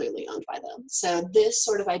very clearly owned by them. So this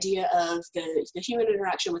sort of idea of the human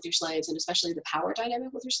interaction with your slaves, and especially the power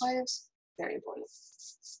dynamic with your slaves, very important.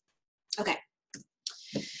 Okay.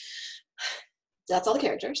 That's all the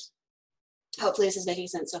characters. Hopefully this is making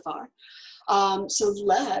sense so far. So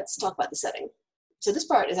let's talk about the setting. So this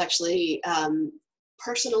part is actually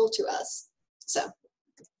personal to us. So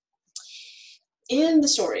in the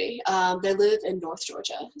story, they live in North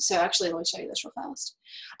Georgia. So actually, let me show you this real fast.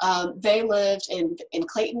 They lived in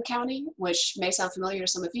Clayton County, which may sound familiar to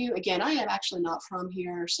some of you. Again, I am actually not from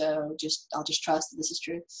here, so I'll just trust that this is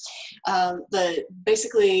true. But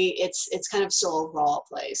basically, it's kind of still a raw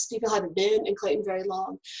place. People haven't been in Clayton very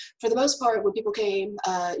long. For the most part, when people came,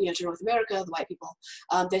 you know, to North America, the white people,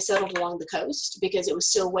 they settled along the coast because it was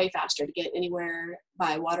still way faster to get anywhere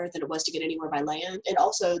by water than it was to get anywhere by land. And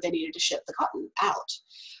also, they needed to ship the cotton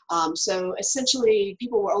out. So essentially,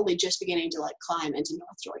 people were only just beginning to like climb into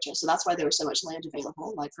North Georgia. So that's why there was so much land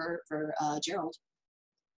available, like for Gerald.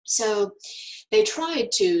 So they tried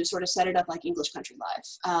to sort of set it up like English country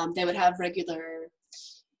life. They would have regular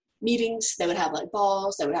meetings, they would have like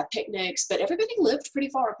balls, they would have picnics, but everybody lived pretty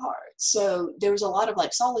far apart. So there was a lot of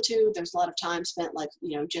like solitude, there was a lot of time spent like,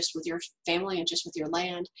 you know, just with your family and just with your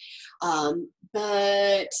land.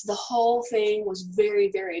 But the whole thing was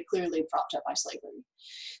very, very clearly propped up by slavery.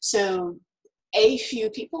 So a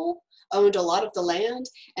few people owned a lot of the land,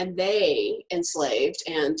 and they enslaved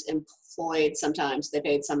and employed, sometimes they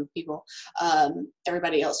paid some people,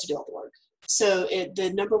 everybody else to do all the work. So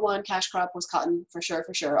the number one cash crop was cotton, for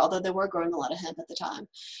sure, although they were growing a lot of hemp at the time.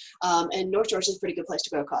 And North Georgia is a pretty good place to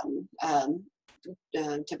grow cotton,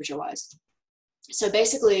 temperature-wise. So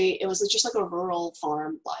basically, it was just like a rural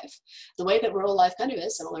farm life. The way that rural life kind of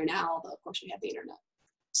is similar now, but of course we have the internet.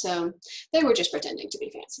 So they were just pretending to be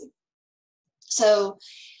fancy. So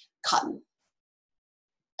cotton.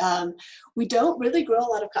 We don't really grow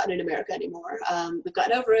a lot of cotton in America anymore. We've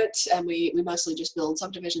gotten over it, and we mostly just build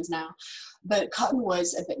subdivisions now. But cotton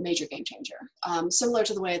was a major game changer. Similar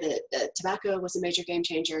to the way that tobacco was a major game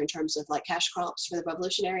changer in terms of like cash crops for the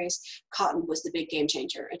revolutionaries, cotton was the big game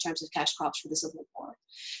changer in terms of cash crops for the Civil War.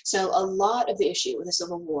 So a lot of the issue with the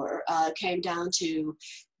Civil War came down to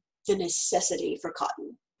the necessity for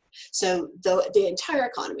cotton. So the entire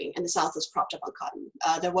economy in the South was propped up on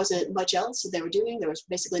cotton. There wasn't much else that they were doing. There was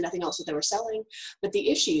basically nothing else that they were selling. But the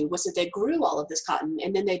issue was that they grew all of this cotton,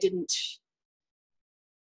 and then they didn't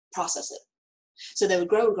process it. So they would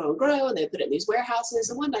grow and grow and grow, and they would put it in these warehouses.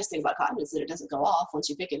 And one nice thing about cotton is that it doesn't go off. Once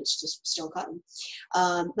you pick it, it's just still cotton.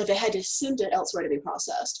 But they had to send it elsewhere to be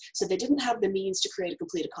processed. So they didn't have the means to create a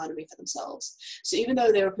complete economy for themselves. So even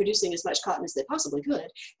though they were producing as much cotton as they possibly could,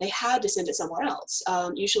 they had to send it somewhere else,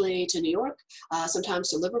 usually to New York, sometimes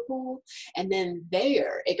to Liverpool. And then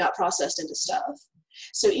there, it got processed into stuff.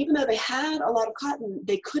 So even though they had a lot of cotton,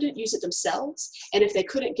 they couldn't use it themselves. And if they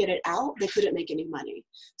couldn't get it out, they couldn't make any money.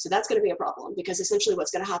 So that's going to be a problem, because essentially what's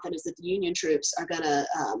going to happen is that the Union troops are going to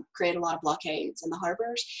create a lot of blockades in the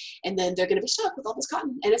harbors. And then they're going to be stuck with all this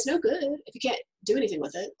cotton. And it's no good if you can't do anything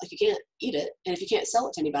with it. Like, you can't eat it. And if you can't sell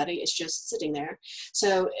it to anybody, it's just sitting there.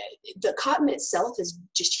 So the cotton itself is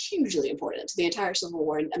just hugely important to the entire Civil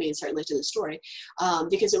War. And I mean, certainly to the story,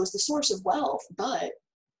 because it was the source of wealth, but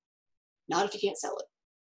not if you can't sell it.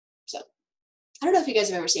 So I don't know if you guys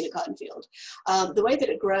have ever seen a cotton field. The way that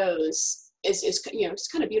it grows is, you know, it's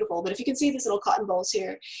kind of beautiful. But if you can see these little cotton bolls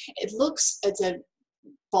here, it's a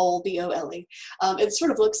boll, B-O-L-E. It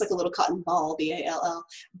sort of looks like a little cotton ball, B-A-L-L.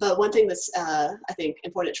 But one thing that's, I think,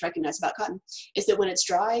 important to recognize about cotton is that when it's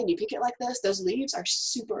dry and you pick it like this, those leaves are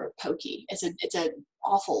super pokey. It's a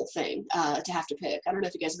awful thing to have to pick. I don't know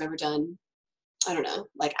if you guys have ever done, I don't know,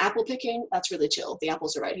 like apple picking, that's really chill. The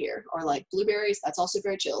apples are right here. Or like blueberries, that's also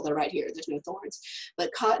very chill. They're right here. There's no thorns.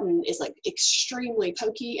 But cotton is like extremely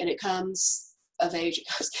pokey, and it comes of age,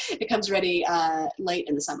 it comes ready late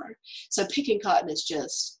in the summer. So picking cotton is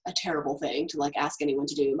just a terrible thing to like ask anyone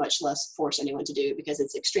to do, much less force anyone to do, because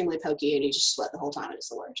it's extremely pokey and you just sweat the whole time and it's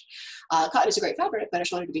the worst. Cotton is a great fabric, but I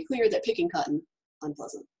just wanted to be clear that picking cotton,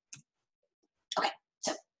 unpleasant. Okay,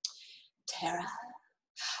 so Tara.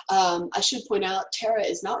 I should point out, Tara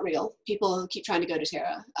is not real. People keep trying to go to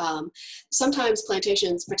Tara. Sometimes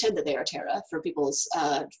plantations pretend that they are Tara for people's,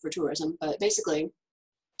 for tourism, but basically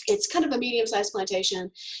it's kind of a medium-sized plantation.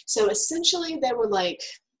 So essentially they were like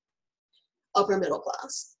upper middle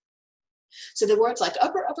class. So they weren't like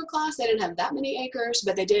upper class. They didn't have that many acres,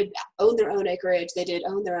 but they did own their own acreage. They did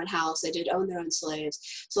own their own house. They did own their own slaves.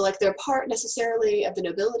 So like they're part necessarily of the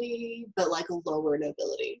nobility, but like a lower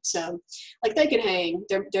nobility. So like they could hang,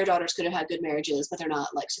 their daughters could have had good marriages, but they're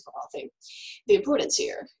not like super wealthy. The importance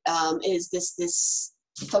here is this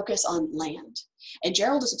focus on land. And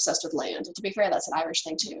Gerald is obsessed with land. And to be fair, that's an Irish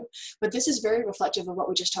thing too. But this is very reflective of what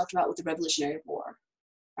we just talked about with the Revolutionary War.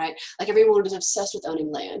 Right? Like everyone was obsessed with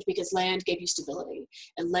owning land because land gave you stability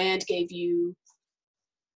and land gave you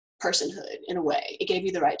personhood in a way. It gave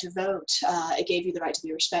you the right to vote. It gave you the right to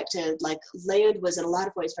be respected. Like land was in a lot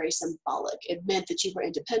of ways very symbolic. It meant that you were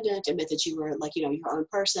independent. It meant that you were like, you know, your own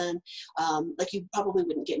person. Like you probably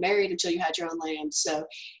wouldn't get married until you had your own land. So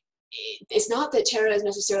it's not that Tara is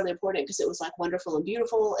necessarily important because it was like wonderful and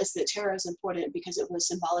beautiful. It's that Tara is important because it was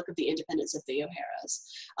symbolic of the independence of the O'Haras,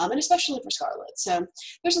 and especially for Scarlett. So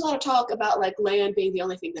there's a lot of talk about like land being the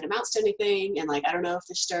only thing that amounts to anything, and like I don't know if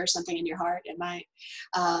this stirs something in your heart. It might,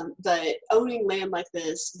 but owning land like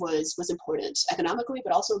this was important economically,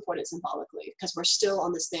 but also important symbolically because we're still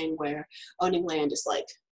on this thing where owning land is like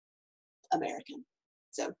American.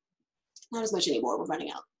 So not as much anymore. We're running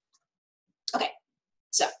out. Okay,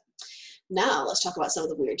 so. Now let's talk about some of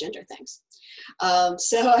the weird gender things.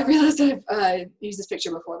 So I realized I've used this picture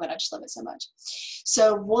before, but I just love it so much.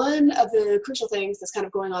 So one of the crucial things that's kind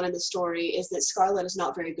of going on in the story is that Scarlett is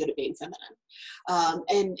not very good at being feminine.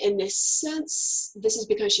 And in this sense, this is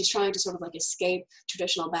because she's trying to sort of like escape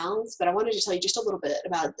traditional bounds, but I wanted to tell you just a little bit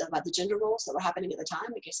about the gender roles that were happening at the time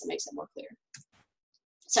in case it makes it more clear.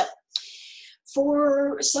 So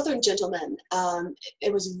for Southern gentlemen,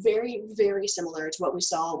 it was very, very similar to what we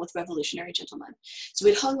saw with Revolutionary gentlemen. So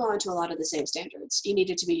we'd hung on to a lot of the same standards. You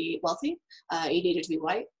needed to be wealthy, you needed to be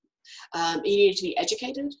white, you needed to be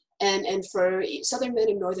educated, and for Southern men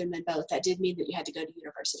and Northern men both, that did mean that you had to go to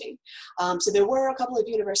university. So there were a couple of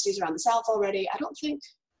universities around the South already. I don't think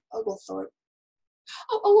Oglethorpe.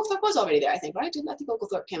 Oh, Oglethorpe was already there, I think, right? I think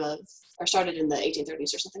Oglethorpe came of, or started in the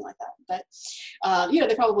 1830s or something like that. But, you know,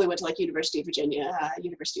 they probably went to like University of Virginia,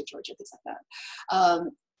 University of Georgia, things like that.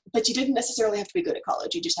 But you didn't necessarily have to be good at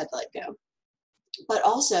college. You just had to like go. But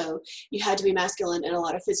also, you had to be masculine in a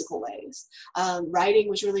lot of physical ways. Writing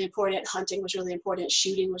was really important. Hunting was really important.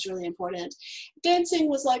 Shooting was really important. Dancing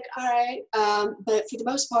was like, all right. But for the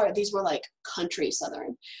most part, these were like country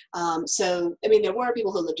Southern. So, I mean, there were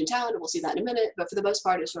people who lived in town, and we'll see that in a minute. But for the most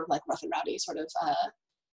part, it was sort of like rough and rowdy, sort of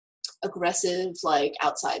aggressive, like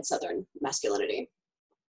outside Southern masculinity.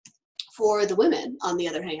 For the women, on the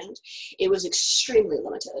other hand, it was extremely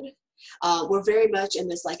limited. We're very much in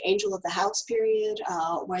this like angel of the house period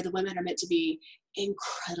where the women are meant to be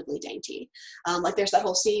incredibly dainty. Like there's that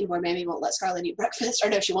whole scene where Mamie won't let Scarlett eat breakfast, or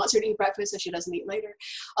no, she wants her to eat breakfast so she doesn't eat later.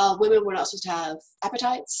 Women were not supposed to have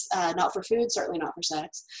appetites, not for food, certainly not for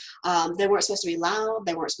sex. They weren't supposed to be loud.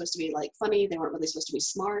 They weren't supposed to be like funny. They weren't really supposed to be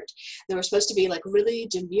smart. They were supposed to be like really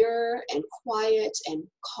demure and quiet and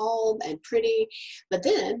calm and pretty. But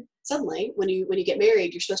then suddenly, when you get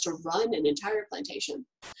married, you're supposed to run an entire plantation.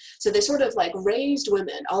 So they sort of like raised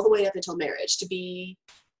women all the way up until marriage to be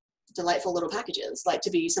delightful little packages, like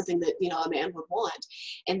to be something that, you know, a man would want.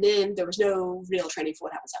 And then there was no real training for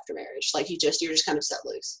what happens after marriage. Like you're just kind of set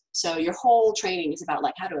loose. So your whole training is about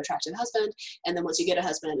like how to attract a husband. And then once you get a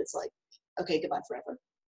husband, it's like, okay, goodbye forever.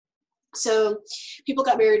 So people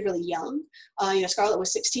got married really young. You know, Scarlett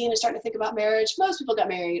was 16 and starting to think about marriage. Most people got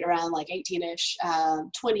married around like 18-ish.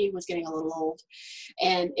 20 was getting a little old.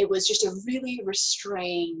 And it was just a really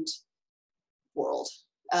restrained world.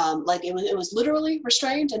 Like it was literally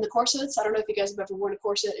restrained in the corsets. I don't know if you guys have ever worn a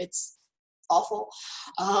corset. It's awful.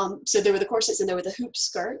 So there were the corsets and there were the hoop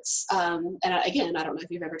skirts. And again, I don't know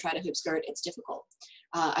if you've ever tried a hoop skirt. It's difficult.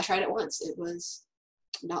 I tried it once. It was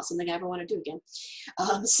not something I ever want to do again.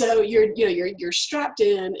 So you're strapped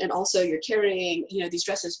in, and also you're carrying, these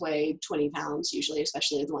dresses weigh 20 pounds usually,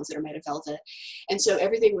 especially the ones that are made of velvet. And so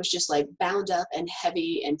everything was just like bound up and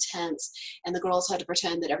heavy and tense, and the girls had to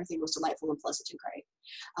pretend that everything was delightful and pleasant and great.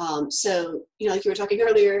 So, like you were talking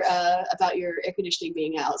earlier about your air conditioning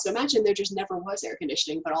being out. So imagine there just never was air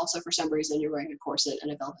conditioning, but also for some reason you're wearing a corset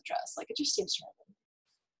and a velvet dress. Like, it just seems terrible.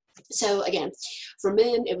 So again, for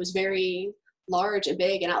men, it was very large and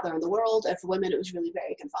big and out there in the world, and for women it was really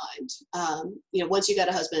very confined. Once you got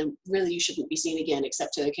a husband, really you shouldn't be seen again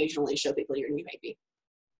except to occasionally show people your new baby.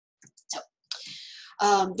 So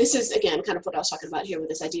this is again kind of what I was talking about here with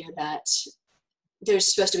this idea that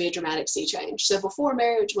there's supposed to be a dramatic sea change. So before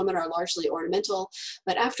marriage, women are largely ornamental,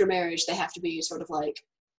 but after marriage they have to be sort of like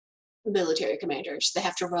military commanders. They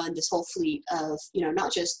have to run this whole fleet of,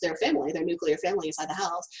 not just their family, their nuclear family inside the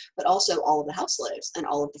house, but also all of the house slaves and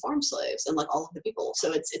all of the farm slaves and like all of the people.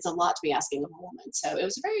 So it's a lot to be asking of a woman. So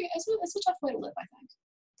it's a tough way to live, I think.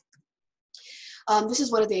 This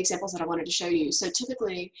is one of the examples that I wanted to show you. So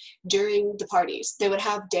typically during the parties, they would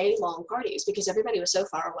have day-long parties because everybody was so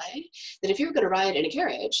far away that if you were going to ride in a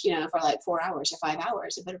carriage, for like 4 hours or 5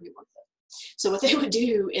 hours, it better be worth it. So what they would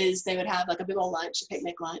do is they would have like a big old lunch, a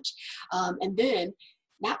picnic lunch, and then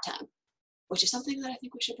nap time, which is something that I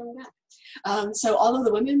think we should bring back. So all of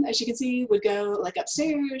the women, as you can see, would go like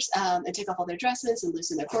upstairs and take off all their dresses and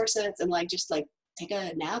loosen their corsets and just take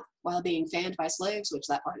a nap while being fanned by slaves, which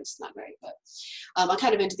that part is not great, but I'm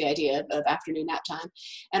kind of into the idea of afternoon nap time.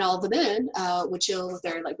 And all of the men would chill with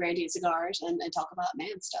their like brandy and cigars and talk about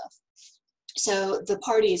man stuff. So the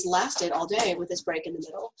parties lasted all day with this break in the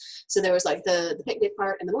middle. So there was like the picnic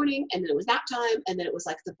part in the morning, and then it was nap time, and then it was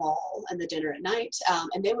like the ball and the dinner at night.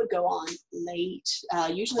 And they would go on late.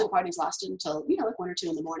 Usually the parties lasted until, like 1 or 2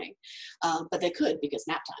 in the morning, but they could because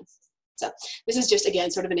nap time. So this is just,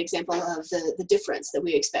 again, sort of an example of the difference that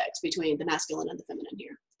we expect between the masculine and the feminine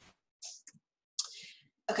here.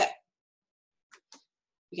 Okay.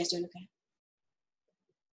 You guys doing okay?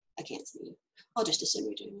 I can't see you. I'll just assume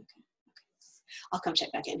you're doing okay. I'll come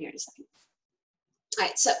check back in here in a second. All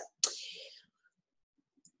right, so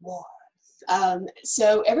war.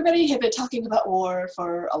 So everybody had been talking about war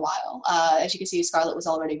for a while. As you can see, Scarlett was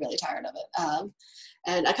already really tired of it.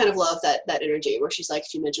 And I kind of love that energy where she's like,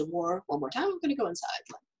 if you mention war one more time, I'm going to go inside.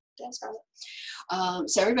 Like, damn, Scarlett.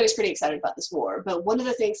 So everybody's pretty excited about this war. But one of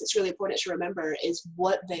the things that's really important to remember is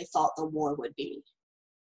what they thought the war would be.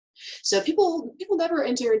 So people never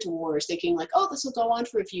enter into wars thinking like, oh, this will go on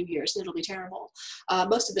for a few years and it'll be terrible.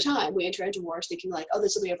 Most of the time we enter into wars thinking like, oh,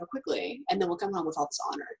 this will be over quickly and then we'll come home with all this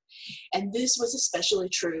honor. And this was especially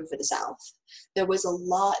true for the South. There was a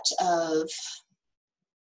lot of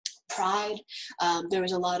pride. There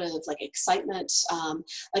was a lot of like excitement.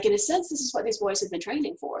 Like in a sense, this is what these boys have been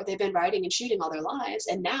training for. They've been riding and shooting all their lives,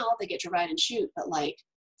 and now they get to ride and shoot, but like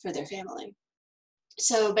for their family.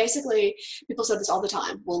 So basically, people said this all the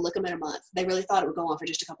time, we'll lick them in a month. They really thought it would go on for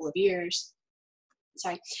just a couple of years.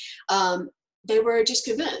 Sorry. They were just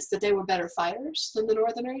convinced that they were better fighters than the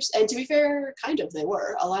Northerners. And to be fair, kind of they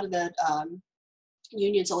were. A lot of the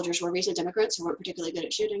Union soldiers were recent immigrants who weren't particularly good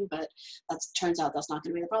at shooting, but turns out that's not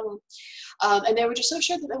going to be the problem. And they were just so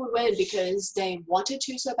sure that they would win because they wanted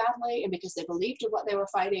to so badly, and because they believed in what they were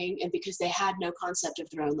fighting, and because they had no concept of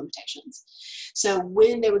their own limitations. So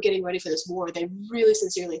when they were getting ready for this war, they really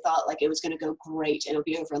sincerely thought like it was going to go great and it would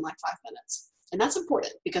be over in like 5 minutes. And that's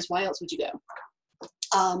important because why else would you go?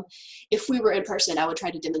 If we were in person, I would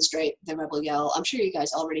try to demonstrate the rebel yell. I'm sure you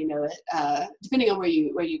guys already know it. Depending on where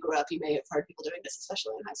you grew up, you may have heard people doing this,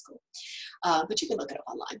 especially in high school. But you can look it up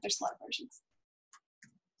online. There's a lot of versions.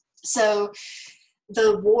 So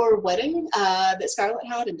the war wedding that Scarlett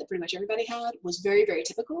had and that pretty much everybody had was very, very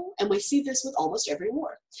typical. And we see this with almost every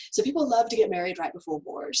war. So people love to get married right before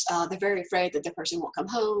wars. They're very afraid that the person won't come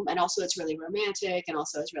home. And also it's really romantic, and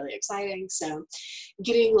also it's really exciting. So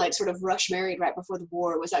getting like sort of rush married right before the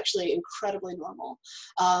war was actually incredibly normal.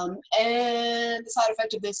 And the side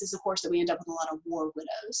effect of this is, of course, that we end up with a lot of war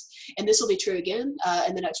widows. And this will be true again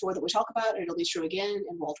in the next war that we talk about, and it'll be true again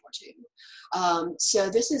in World War II. So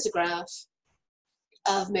this is a graph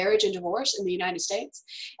of marriage and divorce in the United States.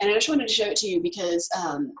 And I just wanted to show it to you because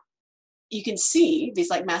you can see these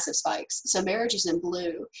like massive spikes. So marriage is in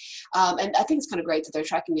blue. And I think it's kind of great that they're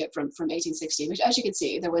tracking it from 1860, which as you can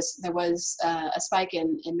see, there was a spike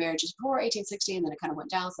in marriages before 1860, and then it kind of went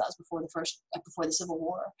down. So that was before the Civil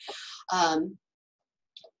War.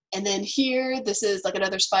 And then here, this is like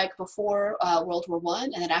another spike before World War I,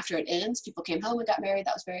 and then after it ends, people came home and got married.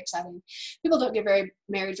 That was very exciting. People don't get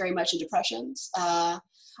married very much in depressions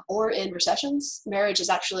or in recessions. Marriage is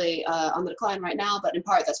actually on the decline right now, but in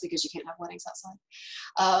part that's because you can't have weddings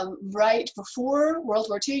outside. Right before World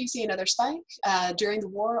War II, you see another spike. During the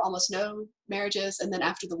war, almost no marriages, and then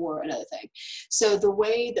after the war, another thing. So the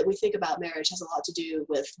way that we think about marriage has a lot to do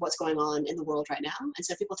with what's going on in the world right now, and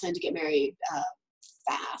so people tend to get married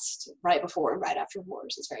fast, right before and right after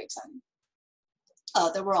wars. It's very exciting.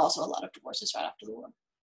 There were also a lot of divorces right after the war.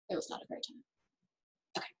 It was not a great time.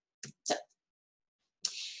 Okay, so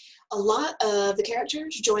a lot of the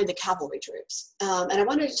characters joined the cavalry troops. And I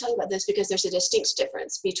wanted to tell you about this because there's a distinct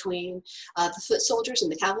difference between the foot soldiers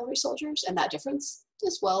and the cavalry soldiers, and that difference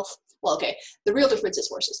is, well, okay, the real difference is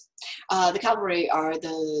horses. The cavalry are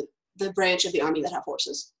the branch of the army that have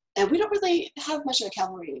horses. And we don't really have much of a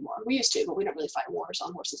cavalry anymore. We used to, but we don't really fight wars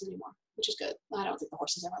on horses anymore, which is good. I don't think the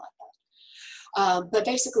horses ever like that. But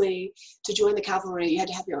basically, to join the cavalry, you had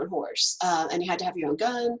to have your own horse, and you had to have your own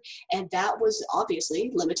gun, and that was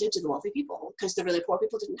obviously limited to the wealthy people, because the really poor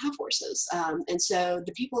people didn't have horses. And so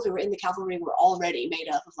the people who were in the cavalry were already made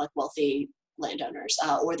up of like wealthy landowners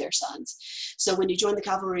or their sons. So when you joined the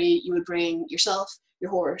cavalry, you would bring yourself, your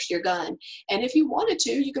horse, your gun, and if you wanted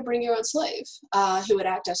to, you could bring your own slave, who would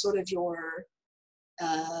act as sort of your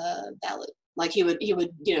valet. Like he would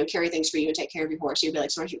carry things for you and take care of your horse. He'd be like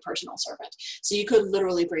sort of your personal servant. So you could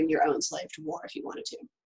literally bring your own slave to war if you wanted to.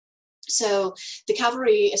 So the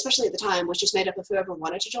cavalry, especially at the time, was just made up of whoever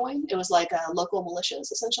wanted to join. It was like local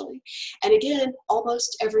militias, essentially. And again,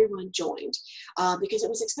 almost everyone joined because it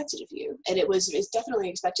was expected of you. And it's definitely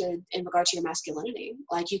expected in regard to your masculinity.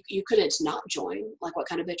 Like you couldn't not join. Like what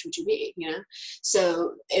kind of bitch would you be, you know?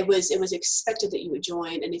 So it was expected that you would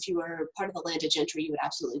join. And if you were part of the landed gentry, you would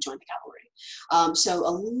absolutely join the cavalry. So a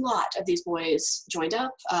lot of these boys joined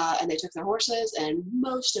up and they took their horses, and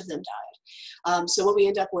most of them died. So what we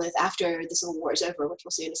end up with after the Civil War is over, which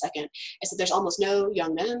we'll see in a second, is that there's almost no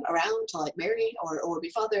young men around to like marry or be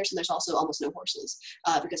fathers, and there's also almost no horses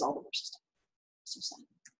because all the horses died. So sad.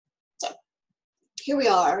 So here we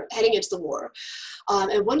are heading into the war,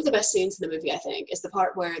 and one of the best scenes in the movie, I think, is the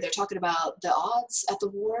part where they're talking about the odds at the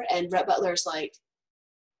war, and Rhett Butler's like,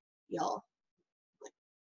 y'all.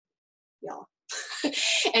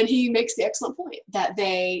 And he makes the excellent point that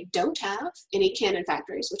they don't have any cannon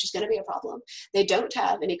factories, which is going to be a problem. They don't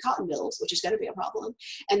have any cotton mills, which is going to be a problem.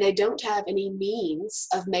 And they don't have any means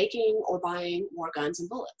of making or buying war guns and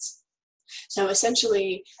bullets. So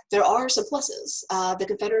essentially, there are some pluses. The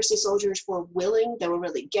Confederacy soldiers were willing, they were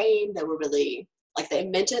really game, they were really, like they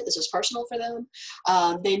meant it, this was personal for them.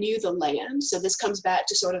 They knew the land, so this comes back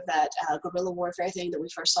to sort of that guerrilla warfare thing that we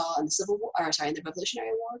first saw in in the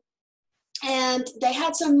Revolutionary War. And they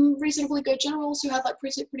had some reasonably good generals who had like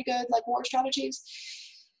pretty good like war strategies,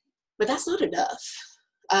 but that's not enough.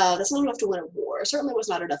 That's not enough to win a war. It certainly was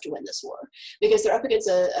not enough to win this war, because they're up against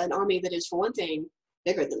an army that is, for one thing,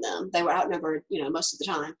 bigger than them. They were outnumbered, most of the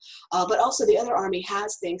time. But also the other army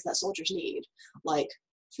has things that soldiers need, like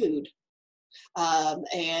food,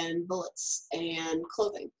 and bullets and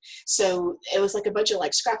clothing. So it was like a bunch of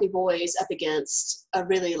like scrappy boys up against a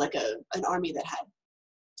really like an army that had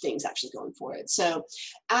things actually going for it. So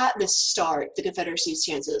at the start, the Confederacy's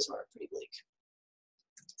chances were pretty bleak.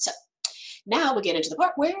 So now we get into the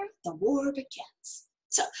part where the war begins.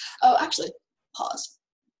 So, actually, pause.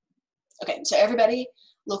 Okay, so everybody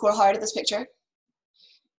look real hard at this picture.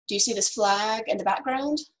 Do you see this flag in the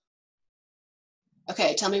background?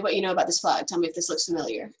 Okay, tell me what you know about this flag. Tell me if this looks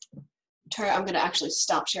familiar. I'm gonna actually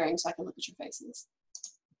stop sharing so I can look at your faces.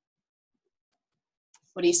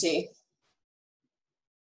 What do you see?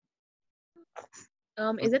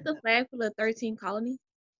 Is it the flag for the 13 colonies?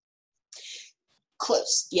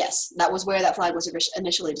 Close, yes. That was where that flag was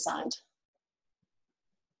initially designed.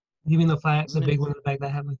 You mean the flag, the big one in the back that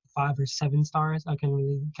had like 5 or 7 stars? I can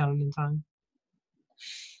really count it in time.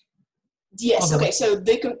 Yes, okay, so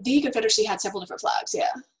the Confederacy had several different flags, yeah.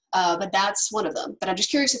 But that's one of them. But I'm just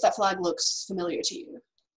curious if that flag looks familiar to you.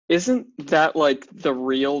 Isn't that like the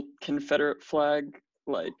real Confederate flag?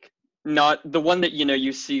 Like, not the one that,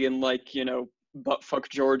 you see in like, buttfuck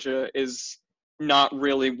Georgia is not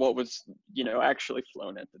really what was, actually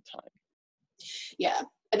flown at the time. Yeah,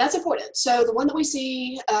 and that's important. So the one that we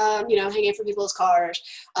see, hanging from people's cars,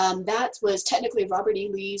 that was technically Robert E.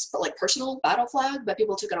 Lee's, but like personal battle flag, but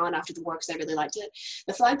people took it on after the war because they really liked it.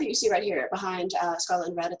 The flag that you see right here behind Scarlet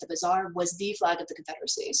and Red at the bazaar was the flag of the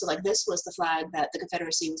Confederacy. So like this was the flag that the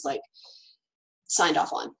Confederacy was like signed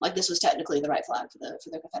off on. Like this was technically the right flag for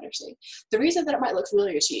the Confederacy. The reason that it might look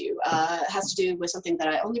familiar to you has to do with something that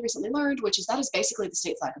I only recently learned, which is that is basically the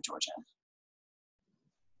state flag of Georgia.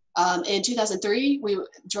 In 2003,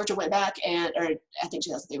 Georgia went back or I think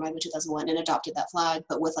 2003, maybe 2001, and adopted that flag,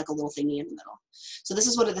 but with like a little thingy in the middle. So this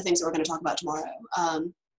is one of the things that we're going to talk about tomorrow.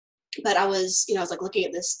 But I was like looking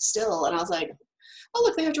at this still, and I was like, oh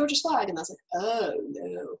look, they have Georgia's flag, and I was like, oh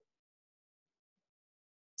no.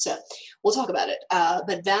 So we'll talk about it.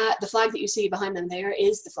 But the flag that you see behind them there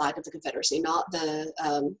is the flag of the Confederacy, not the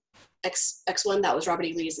X1. That was Robert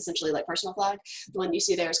E. Lee's essentially like personal flag. The one you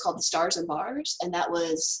see there is called the Stars and Bars, and that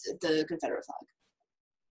was the Confederate flag.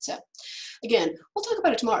 So again, we'll talk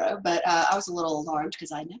about it tomorrow, but I was a little alarmed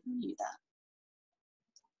because I never knew that.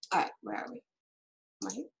 All right, where are we? Am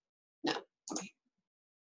I here? No, am I here?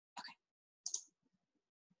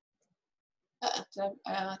 Okay.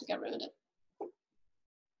 I think I ruined it.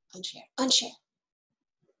 Unshare.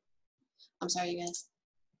 I'm sorry, you guys.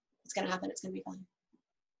 It's gonna happen. It's gonna be fine.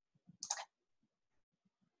 Okay.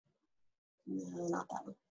 No, not that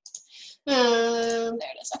one. There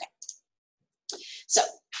it is. Okay. So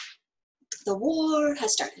the war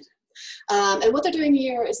has started. And what they're doing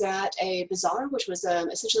here is that a bazaar, which was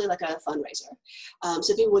essentially like a fundraiser.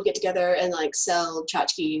 So people would get together and like sell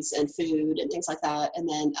tchotchkes and food and things like that. And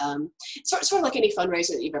then sort of like any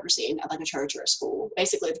fundraiser that you've ever seen at like a church or a school.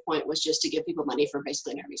 Basically, the point was just to give people money for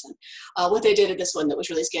basically no reason. What they did at this one that was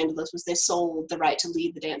really scandalous was they sold the right to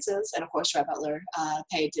lead the dances. And of course, Red Butler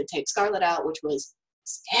paid to take Scarlett out, which was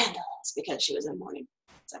scandalous because she was in mourning.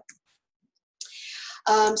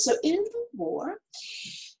 So in the war,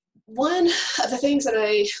 one of the things that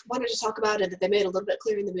I wanted to talk about and that they made a little bit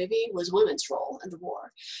clear in the movie was women's role in the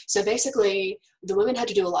war. So basically, the women had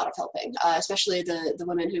to do a lot of helping, especially the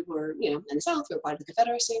women who were, in the South, who were part of the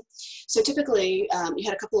Confederacy. So typically, you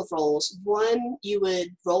had a couple of roles. One, you would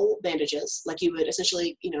roll bandages, like you would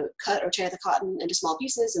essentially, cut or tear the cotton into small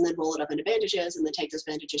pieces and then roll it up into bandages and then take those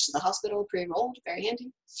bandages to the hospital pre-rolled, very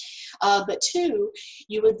handy. But two,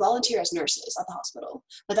 you would volunteer as nurses at the hospital,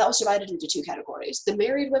 but that was divided into two categories. The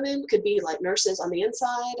married women could be like nurses on the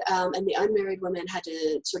inside, and the unmarried women had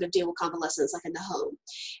to sort of deal with convalescents like in the home.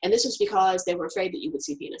 And this was because they were afraid that you would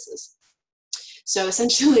see penises. So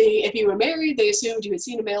essentially, if you were married, they assumed you had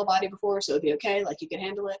seen a male body before, so it'd be okay, like you could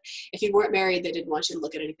handle it. If you weren't married, they didn't want you to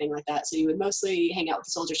look at anything like that. So you would mostly hang out with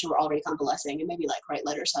the soldiers who were already convalescing and maybe like write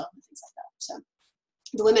letters home and things like that. So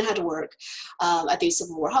the women had to work at these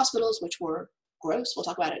Civil War hospitals, which were gross. We'll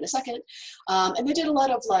talk about it in a second. And they did a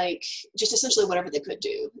lot of like, just essentially whatever they could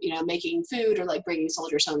do, making food or like bringing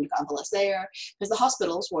soldiers home to convalesce there, because the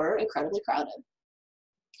hospitals were incredibly crowded.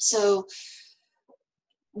 So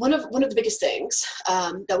one of the biggest things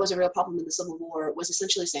that was a real problem in the Civil War was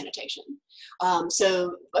essentially sanitation.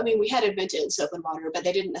 So, I mean, we had invented soap and water, but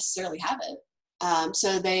they didn't necessarily have it.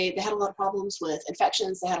 So they had a lot of problems with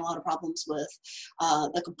infections. They had a lot of problems with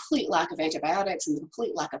the complete lack of antibiotics and the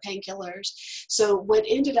complete lack of painkillers. So what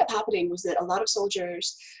ended up happening was that a lot of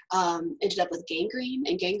soldiers ended up with gangrene,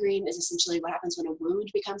 and gangrene is essentially what happens when a wound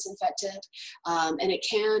becomes infected. And it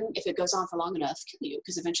can, if it goes on for long enough, kill you,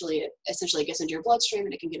 because eventually it essentially gets into your bloodstream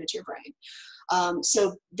and it can get into your brain.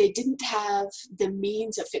 So they didn't have the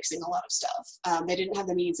means of fixing a lot of stuff. They didn't have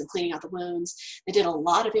the means of cleaning out the wounds. They did a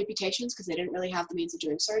lot of amputations because they didn't really have the means of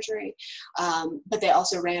doing surgery. But they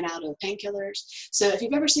also ran out of painkillers. So if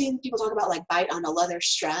you've ever seen people talk about like bite on a leather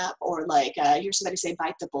strap, or like hear somebody say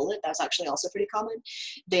bite the bullet, that's actually also pretty common.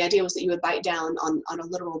 The idea was that you would bite down on a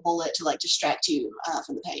literal bullet to like distract you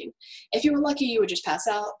from the pain. If you were lucky, you would just pass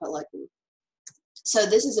out, but like, so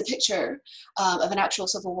this is a picture of an actual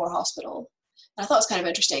Civil War hospital. And I thought it was kind of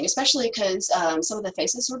interesting, especially because some of the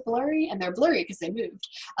faces were blurry, and they're blurry because they moved.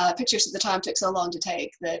 Pictures at the time took so long to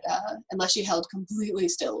take that unless you held completely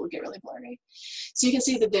still, it would get really blurry. So you can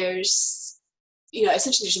see that there's,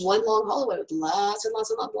 essentially just one long hallway with lots and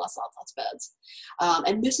lots of beds.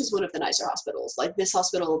 And this is one of the nicer hospitals. Like this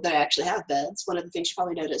hospital, they actually have beds. One of the things you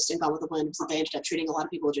probably noticed in Gone with the Wind was that they ended up treating a lot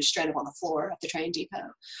of people just straight up on the floor at the train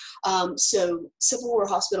depot. So Civil War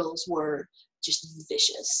hospitals were just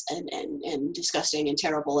vicious and disgusting and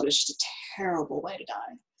terrible. It was just a terrible way to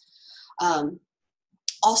die.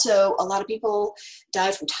 Also, a lot of people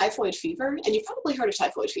died from typhoid fever, and you've probably heard of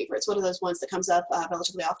typhoid fever. It's one of those ones that comes up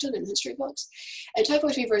relatively often in history books. And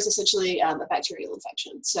typhoid fever is essentially a bacterial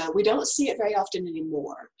infection. So we don't see it very often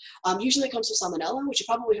anymore. Usually it comes with salmonella, which you've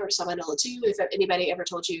probably heard of salmonella too, if anybody ever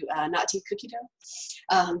told you not to eat cookie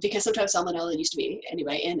dough, because sometimes salmonella used to be,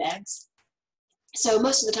 anyway, in eggs. So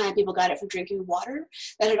most of the time people got it from drinking water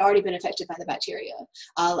that had already been affected by the bacteria,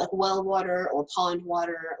 like well water or pond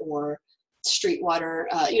water or street water,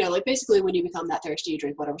 you know, like basically when you become that thirsty, you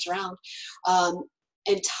drink whatever's around.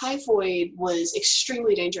 And typhoid was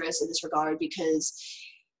extremely dangerous in this regard because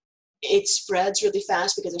it spreads really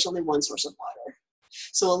fast because there's only one source of water.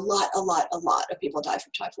 So a lot of people die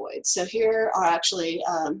from typhoid. So here are actually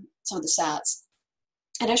some of the stats.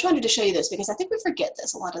 And I just wanted to show you this because I think we forget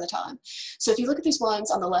this a lot of the time. So if you look at these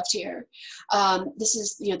ones on the left here, this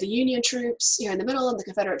is, you know, the Union troops here in the middle and the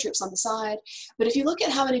Confederate troops on the side. But if you look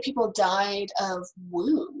at how many people died of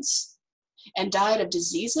wounds and died of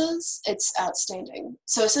diseases, it's outstanding.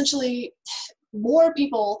 So essentially, more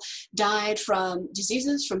people died from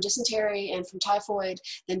diseases, from dysentery and from typhoid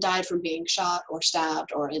than died from being shot or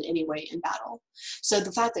stabbed or in any way in battle. So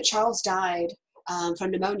the fact that Charles died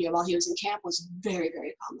from pneumonia while he was in camp was very,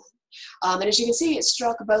 very common. And as you can see, it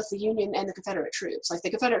struck both the Union and the Confederate troops. Like the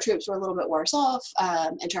Confederate troops were a little bit worse off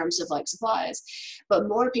in terms of like supplies, but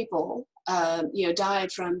more people, you know,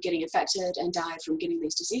 died from getting infected and died from getting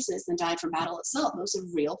these diseases than died from battle itself. It was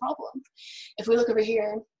a real problem. If we look over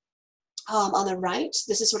here, on the right,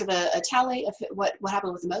 this is sort of a tally of what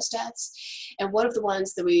happened with the most deaths. And one of the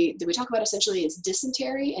ones that we talk about essentially is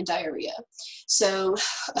dysentery and diarrhea. So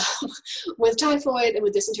with typhoid and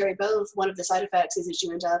with dysentery both, one of the side effects is that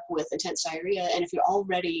you end up with intense diarrhea. And if you're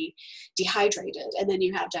already dehydrated and then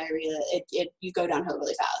you have diarrhea, you go downhill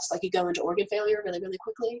really fast. Like you go into organ failure really, really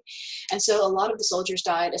quickly. And so a lot of the soldiers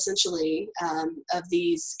died essentially of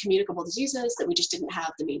these communicable diseases that we just didn't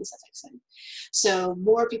have the means of fixing. So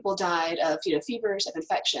more people died of, you know, fevers, of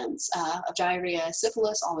infections, of diarrhea,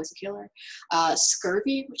 syphilis, always a killer,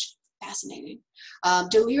 scurvy, which is fascinating.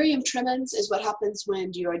 Delirium tremens is what happens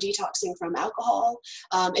when you are detoxing from alcohol.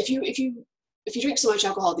 If you drink so much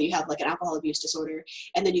alcohol that you have like an alcohol abuse disorder,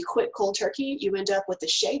 and then you quit cold turkey, you end up with the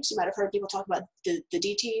shakes. You might have heard people talk about the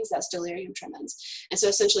DTs. That's delirium tremens. And so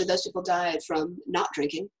essentially those people died from not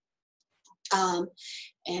drinking. And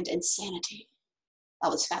insanity.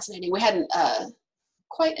 That was fascinating. We hadn't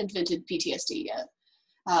quite invented PTSD yet.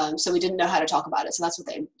 So we didn't know how to talk about it. So that's what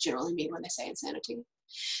they generally mean when they say insanity.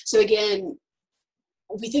 So again,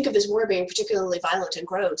 we think of this war being particularly violent and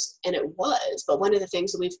gross, and it was, but one of the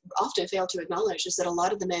things that we've often failed to acknowledge is that a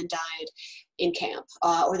lot of the men died in camp,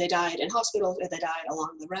 or they died in hospitals, or they died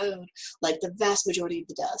along the road. Like the vast majority of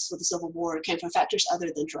the deaths with the Civil War came from factors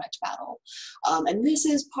other than direct battle. And this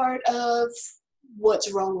is part of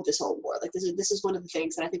what's wrong with this whole war. Like this is one of the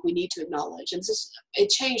things that I think we need to acknowledge. And it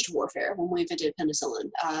changed warfare when we invented penicillin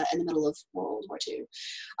in the middle of World War II.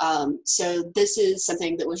 So this is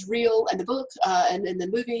something that was real in the book and in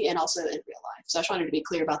the movie and also in real life. So I just wanted to be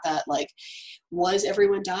clear about that. Like, was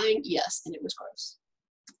everyone dying? Yes, and it was gross.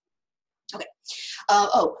 Okay.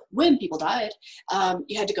 When people died,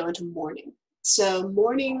 you had to go into mourning. So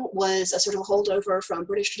mourning was a sort of holdover from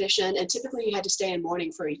British tradition, and typically you had to stay in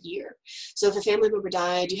mourning for a year. So if a family member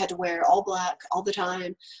died, you had to wear all black all the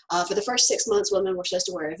time. For the first 6 months, women were supposed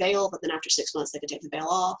to wear a veil, but then after 6 months, they could take the veil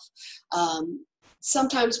off.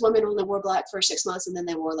 Sometimes women only wore black for 6 months, and then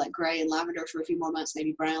they wore like gray and lavender for a few more months,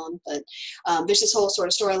 maybe brown. But there's this whole sort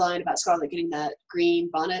of storyline about Scarlett getting that green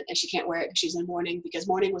bonnet, and she can't wear it because she's in mourning, because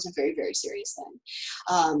mourning was a very, very serious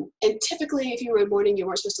thing. And typically, if you were in mourning, you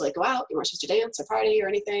weren't supposed to like go out, you weren't supposed to dance or party or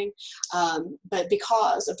anything. But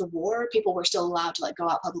because of the war, people were still allowed to like go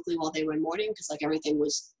out publicly while they were in mourning, because like everything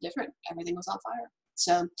was different, everything was on fire.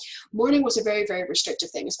 So mourning was a very, very restrictive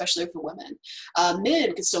thing, especially for women.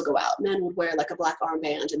 Men could still go out. Men would wear like a black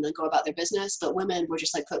armband and then go about their business, but women were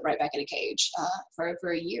just like put right back in a cage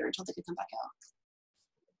for a year until they could come back out.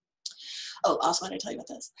 Oh, also, I want to tell you about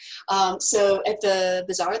this. So at the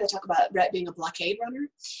bazaar, they talk about Rhett being a blockade runner.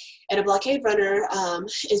 And a blockade runner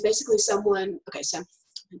is basically someone, okay, so let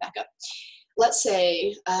me back up. Let's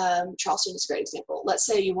say, Charleston is a great example. Let's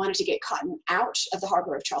say you wanted to get cotton out of the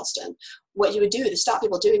harbor of Charleston. What you would do to stop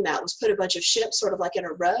people doing that was put a bunch of ships sort of like in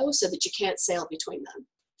a row so that you can't sail between them.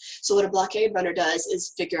 So what a blockade runner does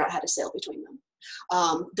is figure out how to sail between them.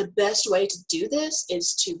 The best way to do this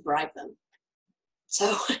is to bribe them.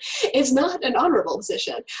 So it's not an honorable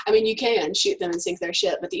position. I mean, you can shoot them and sink their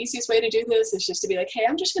ship, but the easiest way to do this is just to be like, hey,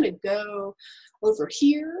 I'm just going to go over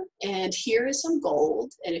here, and here is some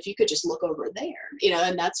gold, and if you could just look over there, you know,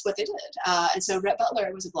 and that's what they did. And so Rhett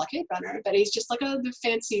Butler was a blockade runner, but he's just like a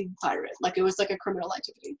fancy pirate, like it was like a criminal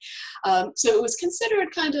activity. So it was considered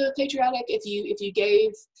kind of patriotic if you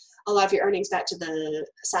gave a lot of your earnings back to the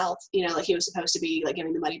South, you know, like he was supposed to be like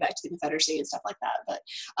giving the money back to the Confederacy and stuff like that.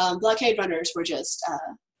 But blockade runners were just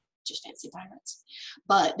fancy pirates.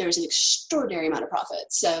 But there's an extraordinary amount of profit.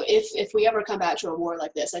 So if we ever come back to a war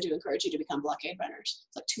like this, I do encourage you to become blockade runners.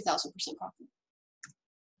 It's like 2,000% profit.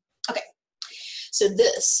 Okay, so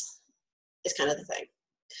this is kind of the thing.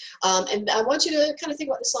 And I want you to kind of think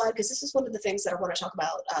about the slide, because this is one of the things that I want to talk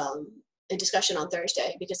about in discussion on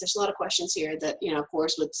Thursday, because there's a lot of questions here that, you know, of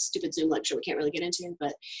course, with stupid Zoom lecture, we can't really get into,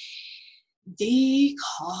 but the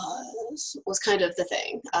cause was kind of the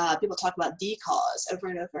thing. People talk about the cause over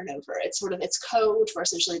and over and over. It's sort of, it's code for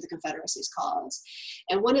essentially the Confederacy's cause.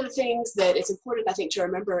 And one of the things that it's important, I think, to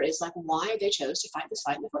remember is like why they chose to fight this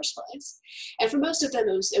fight in the first place. And for most of them,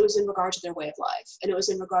 it was in regard to their way of life, and it was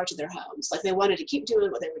in regard to their homes. Like they wanted to keep doing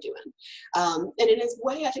what they were doing. And in a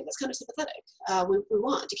way, I think that's kind of sympathetic. We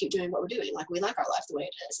want to keep doing what we're doing. Like we like our life the way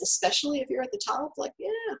it is, especially if you're at the top, like, yeah,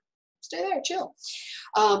 stay there, chill.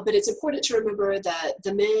 But it's important to remember that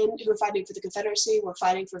the men who were fighting for the Confederacy were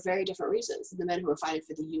fighting for very different reasons than the men who were fighting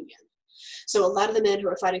for the Union. So a lot of the men who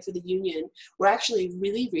were fighting for the Union were actually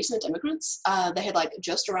really recent immigrants. They had like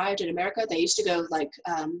just arrived in America. They used to go like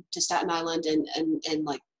to Staten Island and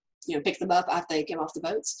like, you know, pick them up after they came off the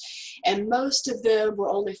boats. And most of them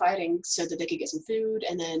were only fighting so that they could get some food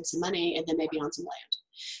and then some money and then maybe on some land.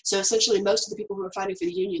 So essentially, most of the people who were fighting for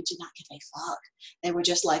the Union did not give a fuck. They were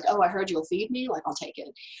just like, oh, I heard you'll feed me, like, I'll take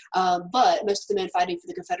it. But most of the men fighting for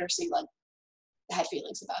the Confederacy, like, had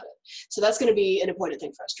feelings about it. So that's going to be an important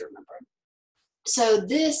thing for us to remember. So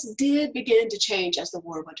this did begin to change as the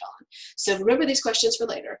war went on. So remember these questions for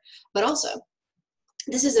later, but also,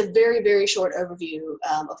 this is a very, very short overview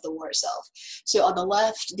of the war itself. So on the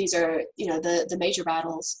left, these are, you know, the major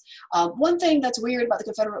battles. One thing that's weird about the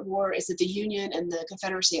Confederate War is that the Union and the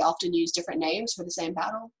Confederacy often use different names for the same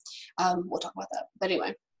battle. We'll talk about that. But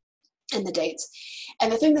anyway, and the dates.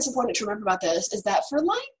 And the thing that's important to remember about this is that for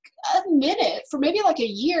like a minute, for maybe like a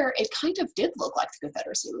year, it kind of did look like the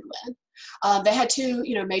Confederacy would win. They had two,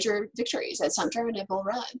 you know, major victories at Sumter and at Bull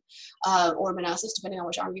Run, or Manassas, depending on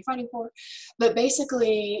which army you're fighting for. But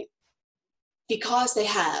basically, because they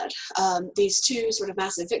had these two sort of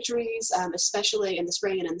massive victories, especially in the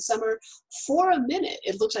spring and in the summer, for a minute,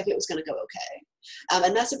 it looked like it was going to go okay.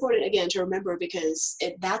 And that's important, again, to remember, because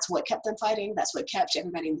that's what kept them fighting. That's what kept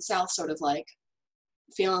everybody in the South sort of like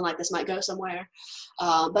feeling like this might go somewhere.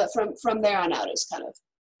 But from there on out, it was kind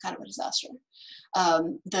of a disaster.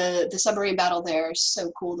 The submarine battle there is so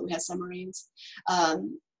cool that we had submarines.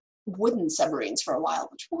 Wooden submarines for a while,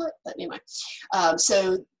 which what? But anyway,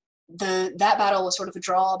 so that battle was sort of a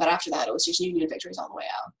draw, but after that, it was just Union victories all the way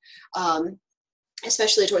out.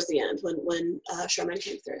 Especially towards the end when Sherman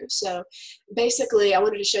came through. So basically, I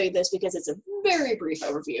wanted to show you this because it's a very brief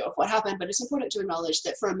overview of what happened, but it's important to acknowledge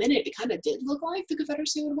that for a minute, it kind of did look like the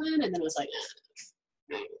Confederacy would win, and then it was like,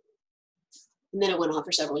 and then it went on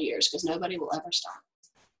for several years because nobody will ever stop.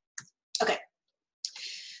 Okay,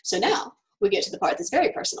 so now we get to the part that's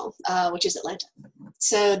very personal, which is Atlanta.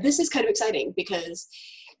 So this is kind of exciting because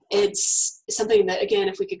it's something that, again,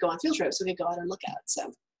 if we could go on field trips, we could go out and look at.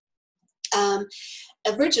 So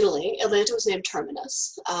originally, Atlanta was named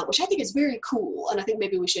Terminus, which I think is very cool, and I think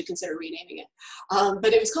maybe we should consider renaming it.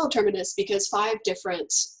 But it was called Terminus because 5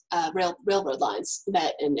 different railroad lines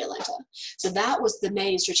met in Atlanta. So that was the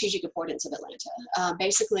main strategic importance of Atlanta.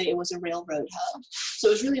 Basically, it was a railroad hub. So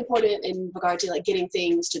it was really important in regard to like getting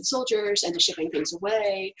things to the soldiers and to shipping things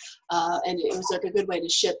away. And it was like a good way to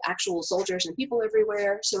ship actual soldiers and people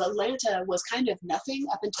everywhere. So Atlanta was kind of nothing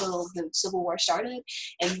up until the Civil War started.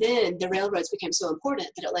 And then the railroads became so important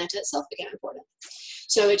that Atlanta itself became important.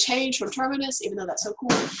 So it changed from Terminus, even though that's so cool,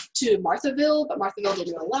 to Marthaville, but Marthaville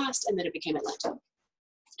didn't really last, and then it became Atlanta.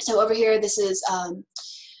 So over here, this is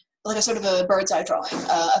like a sort of a bird's eye drawing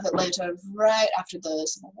of Atlanta right after the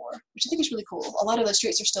Civil War, which I think is really cool. A lot of those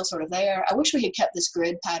streets are still sort of there. I wish we had kept this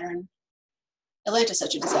grid pattern. Atlanta's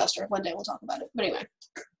such a disaster. One day we'll talk about it. But anyway,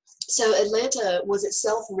 so Atlanta was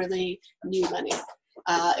itself really new money.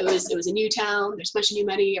 It was a new town. There's a bunch of new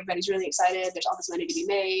money. Everybody's really excited. There's all this money to be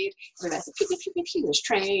made. Everybody's like, pew, pew, pew, pew, pew. There's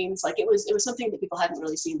trains. Like it was something that people hadn't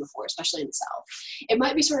really seen before, especially in the South. It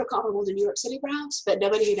might be sort of comparable to New York City, perhaps, but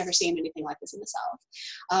nobody had ever seen anything like this in the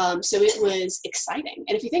South. So it was exciting.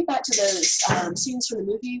 And if you think back to those scenes from the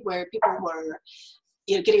movie where people were,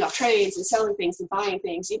 you know, getting off trains and selling things and buying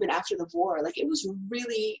things even after the war, like it was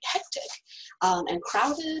really hectic and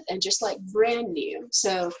crowded and just like brand new.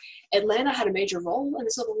 So Atlanta had a major role in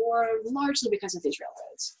the Civil War, largely because of these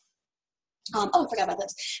railroads. Oh, I forgot about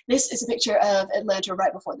this. This is a picture of Atlanta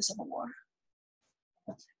right before the Civil War.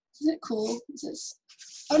 Isn't it cool? This is,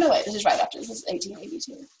 oh no, wait, this is right after. This is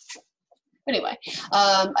 1882. Anyway,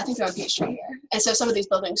 I think they're on Peachtree here. And so some of these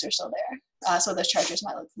buildings are still there. Some of those characters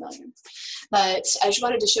might look familiar. But I just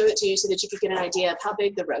wanted to show it to you so that you could get an idea of how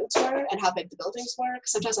big the roads were and how big the buildings were.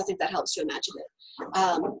 Sometimes I think that helps to imagine it.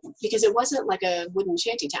 Because it wasn't like a wooden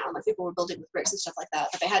shanty town, like people were building with bricks and stuff like that,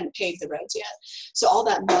 but they hadn't paved the roads yet. So all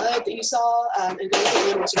that mud that you saw in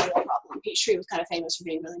Glen was a real problem. Peachtree was kind of famous for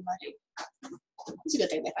being really muddy. It's a good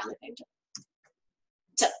thing they finally paved it.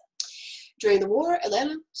 So, during the war,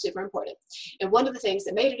 Atlanta, super important. And one of the things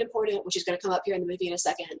that made it important, which is going to come up here in the movie in a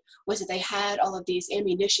second, was that they had all of these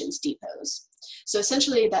ammunitions depots. So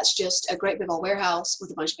essentially, that's just a great big old warehouse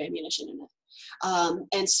with a bunch of ammunition in it.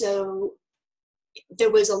 And so there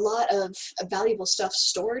was a lot of valuable stuff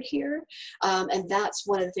stored here. And that's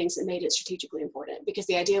one of the things that made it strategically important, because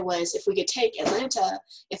the idea was if we could take Atlanta,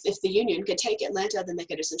 if the Union could take Atlanta, then they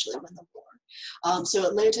could essentially win the war. So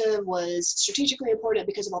Atlanta was strategically important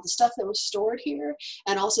because of all the stuff that was stored here,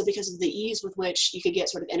 and also because of the ease with which you could get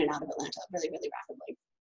sort of in and out of Atlanta really, really rapidly.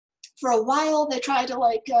 For a while, they tried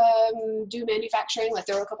to do manufacturing, like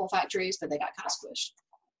there were a couple of factories, but they got kind of squished.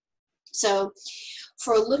 So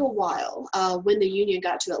for a little while, when the Union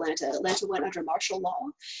got to Atlanta, Atlanta went under martial law.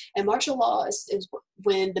 And martial law is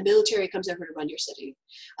when the military comes over to run your city.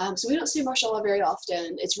 So we don't see martial law very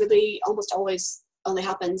often. It's really almost always only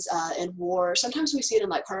happens in war. Sometimes we see it in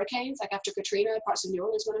like hurricanes, like after Katrina, parts of New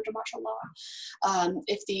Orleans went under martial law.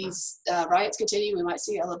 If these riots continue, we might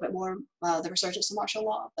see a little bit more the resurgence of martial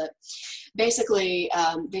law. But basically,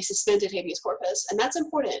 they suspended habeas corpus. And that's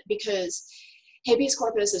important because habeas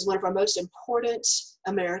corpus is one of our most important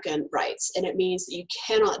American rights, and it means that you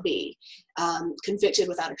cannot be convicted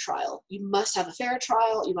without a trial. You must have a fair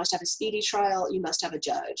trial, you must have a speedy trial, you must have a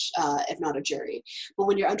judge, if not a jury. But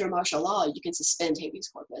when you're under martial law, you can suspend habeas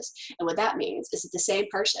corpus. And what that means is that the same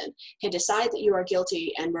person can decide that you are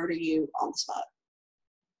guilty and murder you on the spot.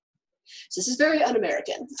 So this is very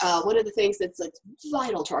un-American. One of the things that's like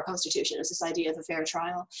vital to our Constitution is this idea of a fair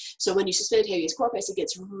trial. So when you suspend habeas corpus, it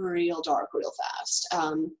gets real dark real fast.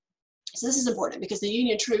 So this is important because the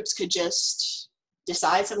Union troops could just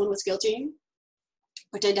decide someone was guilty,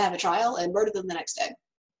 pretend to have a trial, and murder them the next day.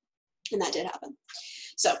 And that did happen.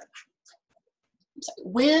 So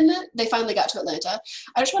when they finally got to Atlanta,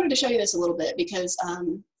 I just wanted to show you this a little bit because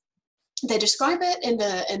they describe it in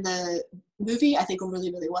the movie, I think,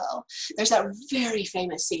 really, really well. There's that very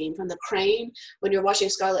famous scene from the crane when you're watching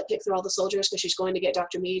Scarlett pick through all the soldiers because she's going to get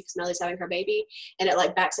Dr. Meade because Mellie's having her baby, and it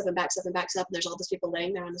like backs up and backs up and backs up, and there's all those people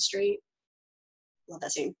laying there on the street. Love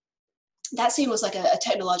that scene. That scene was like a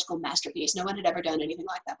technological masterpiece. No one had ever done anything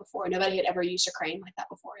like that before. Nobody had ever used a crane like that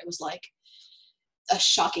before. It was like a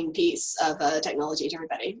shocking piece of technology to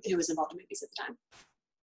everybody who was involved in movies at the time.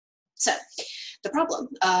 So the problem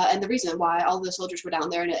and the reason why all the soldiers were down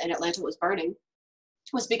there and Atlanta was burning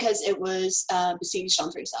was because it was besieged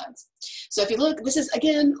on three sides. So if you look, this is,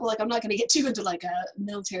 again, like I'm not going to get too into like a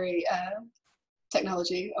military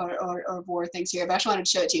technology or war things here, but I just wanted to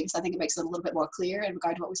show it to you because I think it makes it a little bit more clear in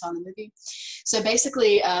regard to what we saw in the movie. So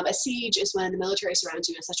basically, a siege is when the military surrounds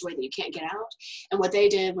you in such a way that you can't get out. And what they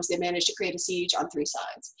did was they managed to create a siege on three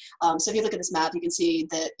sides. So if you look at this map, you can see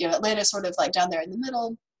that Atlanta is sort of like down there in the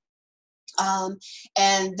middle.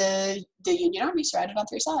 And the Union Army surrounded on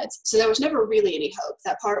three sides. So there was never really any hope.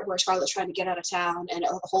 That part where Scarlett's trying to get out of town and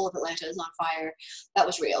the whole of Atlanta is on fire, that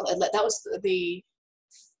was real. And that was the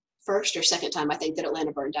first or second time, I think, that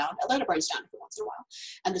Atlanta burned down. Atlanta burns down every once in a while.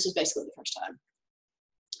 And this was basically the first time.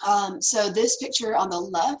 So this picture on the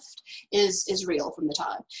left is real from the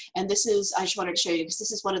time. And this is, I just wanted to show you because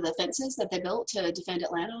this is one of the fences that they built to defend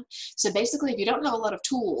Atlanta. So basically, if you don't have a lot of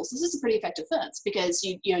tools, this is a pretty effective fence because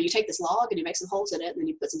you take this log and you make some holes in it and then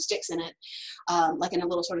you put some sticks in it, like in a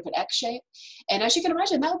little sort of an X shape. And as you can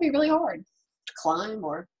imagine, that would be really hard to climb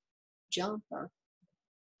or jump or,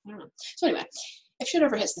 I don't know. So anyway, if shit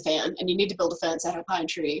ever hits the fan and you need to build a fence out of a pine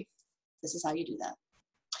tree, this is how you do that.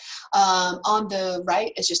 On the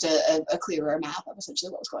right is just a clearer map of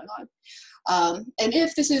essentially what was going on. And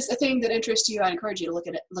if this is a thing that interests you, I encourage you to look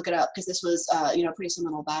it up because this was a pretty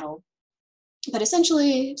seminal battle. But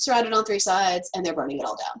essentially surrounded on three sides and they're burning it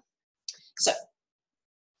all down. So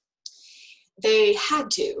they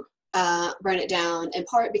had to burn it down, in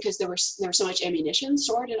part because there was so much ammunition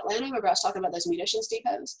stored in Atlanta. Remember I was talking about those munitions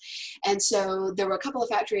depots? And so there were a couple of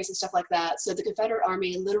factories and stuff like that. So the Confederate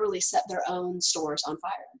Army literally set their own stores on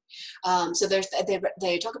fire. So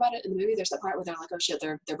they talk about it in the movie. There's that part where they're like, oh shit,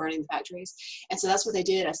 they're burning the factories. And so that's what they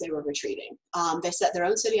did as they were retreating. They set their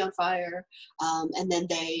own city on fire, and then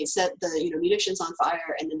they set the munitions on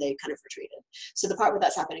fire, and then they kind of retreated. So the part where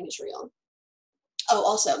that's happening is real. Oh,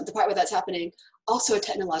 also, the part where that's happening, also a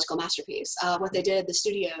technological masterpiece. What they did, the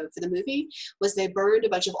studio for the movie, was they burned a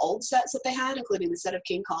bunch of old sets that they had, including the set of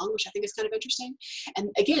King Kong, which I think is kind of interesting. And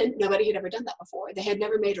again, nobody had ever done that before. They had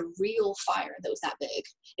never made a real fire that was that big.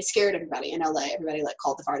 It scared everybody in LA. Everybody like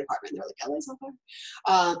called the fire department. They were like, LA's on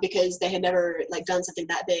fire. Because they had never like done something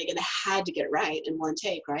that big, and they had to get it right in one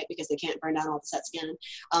take, right? Because they can't burn down all the sets again.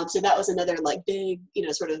 So that was another like big,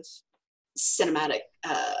 sort of cinematic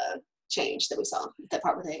change that we saw. That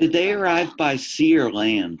part where they Did they arrive by sea or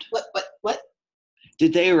land? What?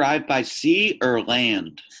 Did they arrive by sea or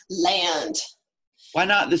land? Land. Why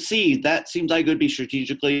not the sea? That seems like it would be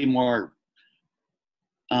strategically more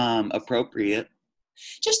appropriate.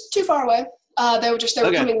 Just too far away. They were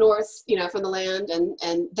Okay. coming north, from the land,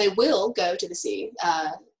 and they will go to the sea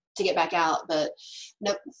to get back out, but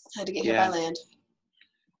nope, had to get here by land.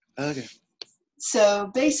 Okay. So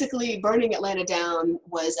basically, burning Atlanta down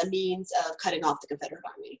was a means of cutting off the Confederate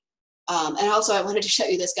Army. And also, I wanted to show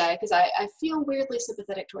you this guy because I feel weirdly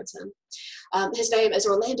sympathetic towards him. His name is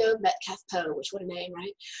Orlando Metcalf Poe, which what a name,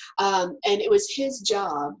 right? And it was his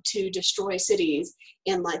job to destroy cities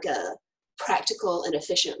in like a practical and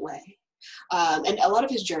efficient way. And a lot of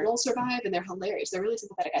his journals survive, and they're hilarious. They're really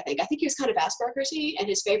sympathetic, I think. I think he was kind of Asperger's-y, and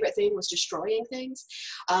his favorite thing was destroying things.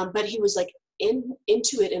 But he was like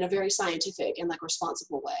into it in a very scientific and like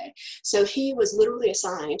responsible way. So he was literally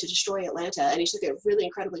assigned to destroy Atlanta, and he took it really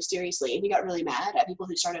incredibly seriously. And he got really mad at people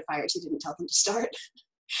who started fires he didn't tell them to start.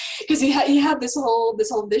 Because he had this whole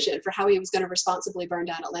vision for how he was going to responsibly burn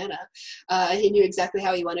down Atlanta. He knew exactly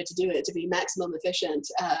how he wanted to do it to be maximum efficient,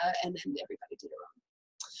 and then everybody did it wrong.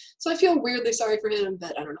 So I feel weirdly sorry for him,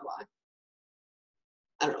 but I don't know why.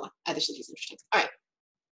 I just think he's interesting. All right.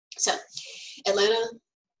 So Atlanta,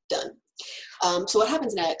 done. So what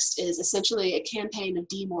happens next is essentially a campaign of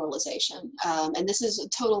demoralization. And this is a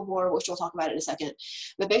total war, which we'll talk about in a second.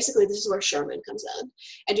 But basically, this is where Sherman comes in.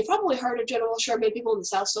 And you've probably heard of General Sherman. People in the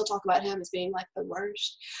South still talk about him as being like the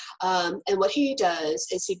worst. And what he does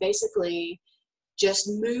is he basically just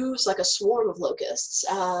moves like a swarm of locusts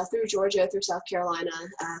through Georgia, through South Carolina,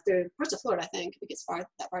 through parts of Florida, I think, if it gets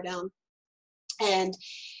that far down. And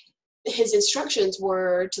his instructions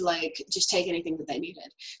were to like just take anything that they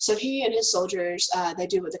needed. So he and his soldiers, they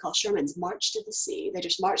do what they call Sherman's March to the Sea. They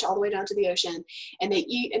just march all the way down to the ocean, and they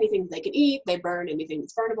eat anything they can eat. They burn anything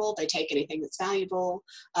that's burnable. They take anything that's valuable.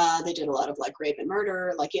 They did a lot of like rape and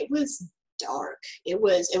murder. Like it was dark. It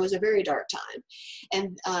was a very dark time.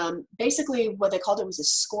 And basically what they called it was a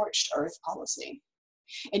scorched earth policy.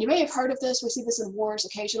 And you may have heard of this. We see this in wars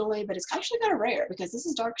occasionally, but it's actually kind of rare because this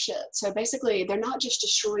is dark shit. So basically, they're not just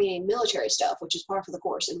destroying military stuff, which is par for the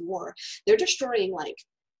course in war. They're destroying like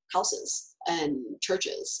houses and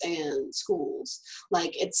churches and schools.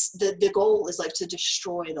 Like it's the goal is like to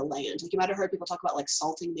destroy the land. Like you might have heard people talk about like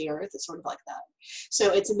salting the earth. It's sort of like that.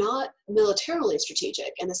 So it's not militarily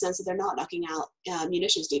strategic in the sense that they're not knocking out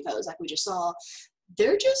munitions depots like we just saw.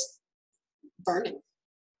 They're just burning.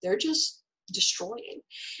 They're just destroying.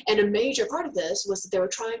 And a major part of this was that they were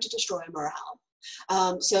trying to destroy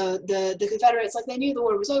morale. So the Confederates, like they knew the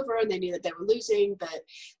war was over and they knew that they were losing, but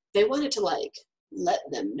they wanted to like let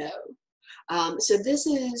them know. So this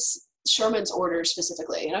is Sherman's orders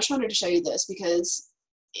specifically. And I just wanted to show you this because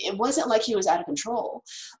it wasn't like he was out of control.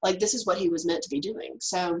 Like this is what he was meant to be doing.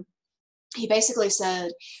 So he basically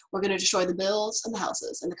said, we're going to destroy the mills and the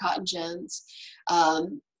houses and the cotton gins.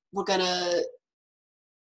 We're going to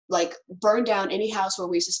like burn down any house where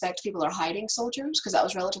we suspect people are hiding soldiers, because that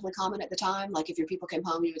was relatively common at the time. Like if your people came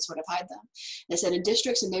home, you would sort of hide them. They said in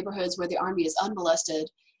districts and neighborhoods where the army is unmolested,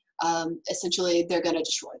 essentially they're going to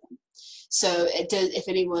destroy them. So if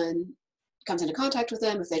anyone comes into contact with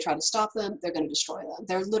them, if they try to stop them, they're going to destroy them.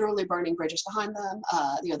 They're literally burning bridges behind them.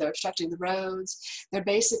 They're obstructing the roads. They're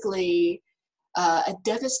basically a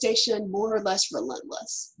devastation more or less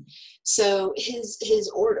relentless. So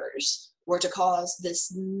his orders were to cause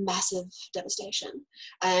this massive devastation,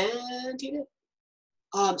 and he did.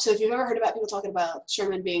 So if you've ever heard about people talking about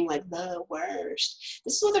Sherman being like the worst,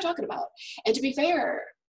 this is what they're talking about. And to be fair,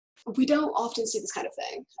 we don't often see this kind of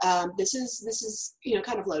thing. This is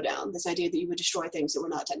kind of low down, this idea that you would destroy things that were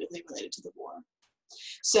not technically related to the war.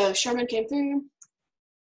 So Sherman came through,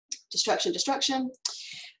 destruction,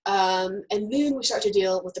 and then we start to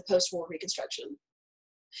deal with the post-war reconstruction.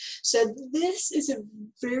 So this is a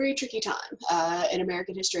very tricky time in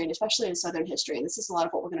American history, and especially in Southern history, and this is a lot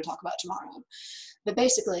of what we're going to talk about tomorrow. But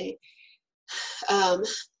basically,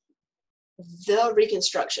 the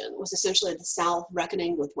Reconstruction was essentially the South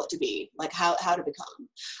reckoning with what to be, like how to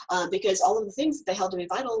become, because all of the things that they held to be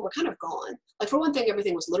vital were kind of gone. Like for one thing,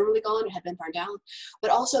 everything was literally gone, it had been burned down,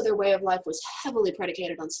 but also their way of life was heavily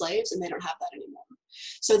predicated on slaves, and they don't have that anymore.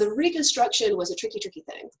 So the Reconstruction was a tricky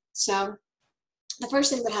thing. So the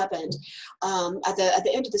first thing that happened at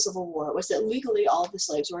the end of the Civil War was that legally all of the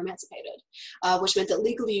slaves were emancipated, which meant that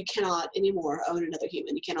legally you cannot anymore own another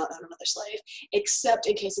human. You cannot own another slave, except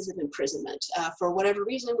in cases of imprisonment. For whatever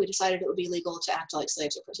reason, we decided it would be legal to act like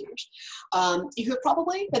slaves or prisoners. You have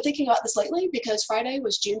probably been thinking about this lately because Friday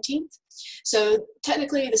was Juneteenth. So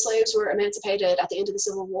technically the slaves were emancipated at the end of the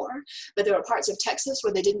Civil War, but there were parts of Texas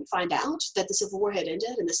where they didn't find out that the Civil War had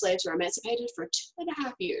ended, and the slaves were emancipated for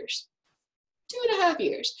 2.5 years. 2.5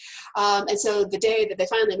 years. And so the day that they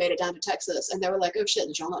finally made it down to Texas and they were like, oh shit,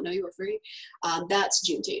 did y'all not know you were free? That's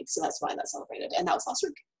Juneteenth. So that's why that's celebrated. And that was last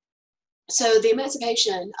week. So the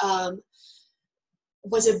emancipation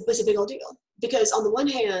was a big old deal because on the one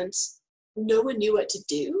hand, no one knew what to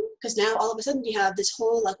do because now all of a sudden you have this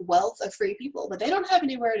whole like wealth of free people, but they don't have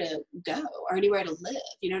anywhere to go or anywhere to live.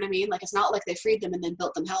 You know what I mean? Like it's not like they freed them and then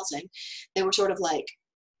built them housing. They were sort of like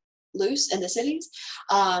loose in the cities.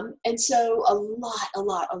 And so a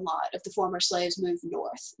lot of the former slaves moved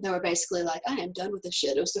north. They were basically like, I am done with this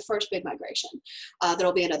shit. It was the first big migration.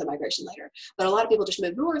 There'll be another migration later. But a lot of people just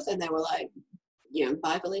moved north and they were like, you know,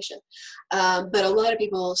 bye Felicia. But a lot of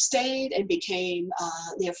people stayed and became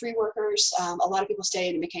free workers. A lot of people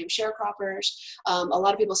stayed and became sharecroppers. A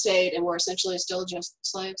lot of people stayed and were essentially still just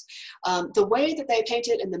slaves. The way that they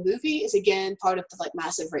painted in the movie is again part of the like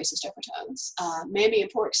massive racist overtones. Mammy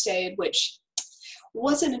and Pork stayed, which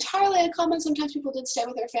wasn't entirely uncommon. Sometimes people did stay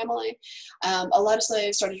with their family. A lot of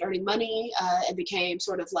slaves started earning money and became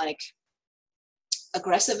sort of like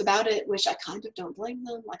aggressive about it, which I kind of don't blame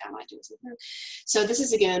them. Like I might do something. So this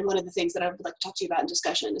is again one of the things that I would like to talk to you about in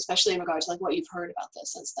discussion, especially in regards to like what you've heard about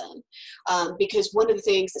this since then. Because one of the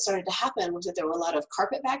things that started to happen was that there were a lot of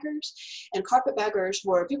carpetbaggers, and carpetbaggers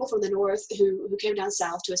were people from the north who came down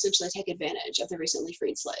south to essentially take advantage of the recently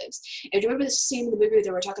freed slaves. And do you remember the scene in the movie where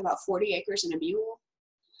they were talking about 40 acres and a mule?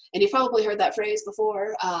 And you've probably heard that phrase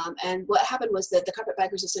before. And what happened was that the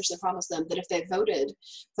carpetbaggers essentially promised them that if they voted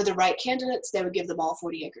for the right candidates, they would give them all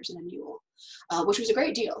 40 acres and a mule, which was a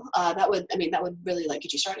great deal. That would really like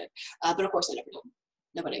get you started. But of course they never did.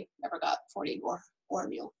 Nobody ever got 40 or a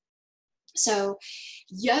mule. So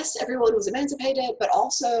yes, everyone was emancipated, but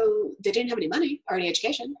also they didn't have any money or any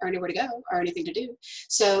education or anywhere to go or anything to do.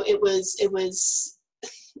 So it was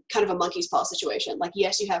kind of a monkey's paw situation. Like,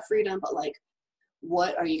 yes, you have freedom, but like,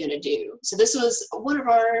 what are you going to do? So this was one of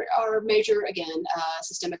our major, again,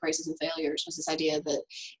 systemic racism failures, was this idea that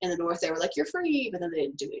in the North they were like, you're free, but then they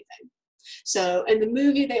didn't do anything. So in the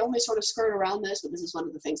movie, they only sort of skirt around this, but this is one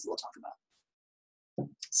of the things that we'll talk about.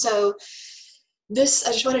 So this,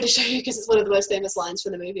 I just wanted to show you because it's one of the most famous lines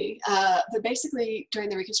from the movie. But basically, during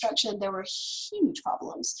the Reconstruction, there were huge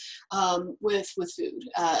problems with food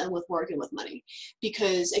and with work and with money.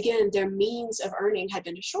 Because, again, their means of earning had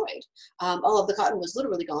been destroyed. All of the cotton was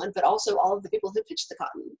literally gone, but also all of the people who pitched the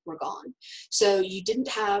cotton were gone. So you didn't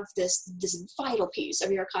have this vital piece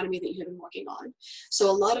of your economy that you had been working on. So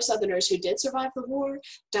a lot of Southerners who did survive the war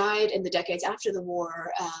died in the decades after the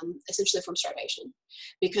war, essentially from starvation.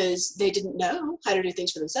 Because they didn't know how to do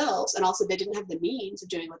things for themselves, and also they didn't have the means of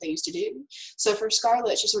doing what they used to do. So for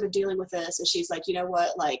Scarlett, she's sort of dealing with this, and she's like, you know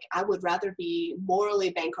what, like I would rather be morally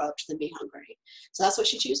bankrupt than be hungry. So that's what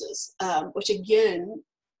she chooses, which again,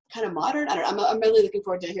 kind of modern. I don't know. I'm really looking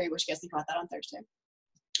forward to hearing what you guys think about that on Thursday.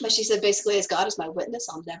 But she said basically, as God is my witness,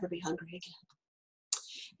 I'll never be hungry again.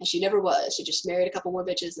 And she never was. She just married a couple more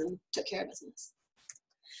bitches and took care of business.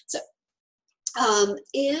 So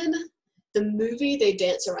in the movie, they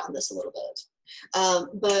dance around this a little bit.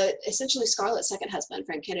 But essentially, Scarlett's second husband,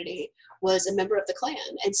 Frank Kennedy, was a member of the Klan,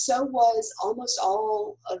 and so was almost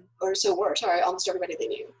everybody they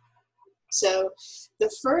knew. So the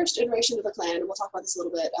first iteration of the Klan, and we'll talk about this a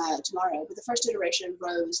little bit tomorrow, but the first iteration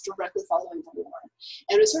rose directly following the war.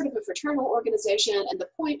 And it was sort of a fraternal organization, and the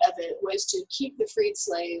point of it was to keep the freed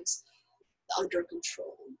slaves under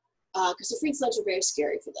control. Because the freed slaves were very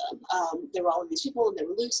scary for them. There were all of these people, and they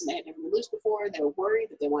were loose, and they had never been loose before. They were worried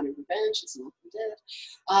that they wanted revenge, and some of them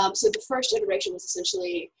did. So the first iteration was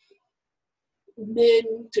essentially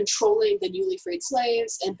men controlling the newly freed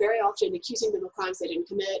slaves, and very often accusing them of crimes they didn't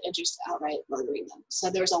commit, and just outright murdering them. So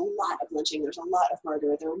there was a lot of lynching, there was a lot of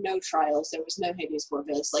murder, there were no trials, there was no habeas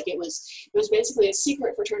corpus. Like it was basically a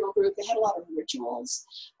secret fraternal group. They had a lot of rituals.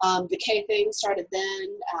 The K thing started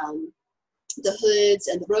then. The hoods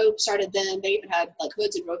and the ropes started then. They even had like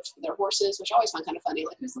hoods and ropes for their horses, which I always find kind of funny.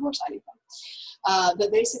 Like, who's the horse hiding from?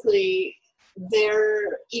 But basically,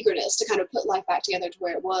 their eagerness to kind of put life back together to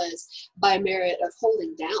where it was by merit of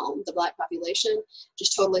holding down the Black population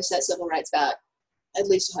just totally set civil rights back at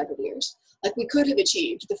least 100 years. Like, we could have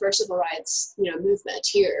achieved the first civil rights, movement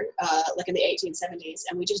here, like in the 1870s,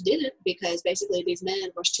 and we just didn't, because basically these men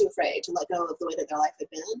were too afraid to let go of the way that their life had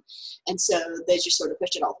been, and so they just sort of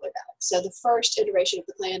pushed it all the way back. So the first iteration of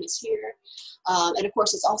the Klan is here, and of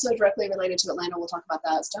course it's also directly related to Atlanta. We'll talk about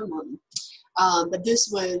that, Stone Mountain. But this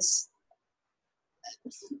was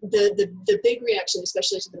the big reaction,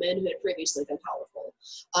 especially to the men who had previously been powerful.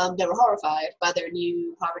 They were horrified by their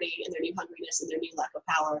new poverty and their new hungriness and their new lack of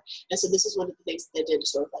power. And so this is one of the things that they did to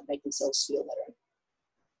sort of like make themselves feel better.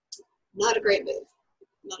 Not a great move.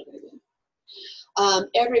 Not a great move.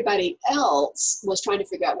 Everybody else was trying to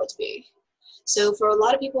figure out what to be. So for a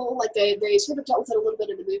lot of people, like they sort of dealt with it a little bit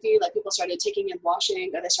in the movie, like people started taking in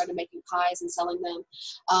washing, or they started making pies and selling them.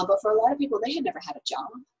 But for a lot of people, they had never had a job.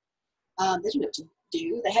 They didn't know what to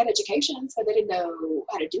do. They had educations, but they didn't know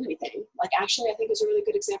how to do anything. Like, actually, I think is a really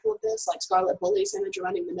good example of this. Like, Scarlett bullies him into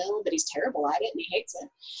running the mill, but he's terrible at it and he hates it.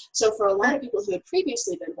 So for a lot of people who had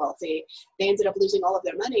previously been wealthy, they ended up losing all of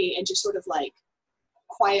their money and just sort of like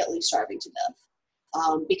quietly starving to death,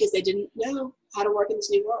 because they didn't know how to work in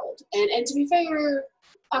this new world. And to be fair,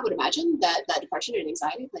 I would imagine that depression and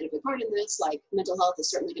anxiety played a big part in this. Like, mental health is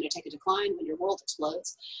certainly going to take a decline when your world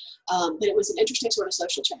explodes. But it was an interesting sort of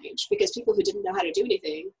social change, because people who didn't know how to do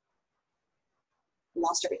anything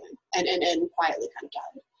lost everything and quietly kind of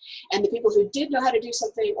died. And the people who did know how to do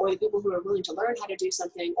something, or the people who were willing to learn how to do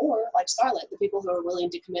something, or like Scarlett, the people who are willing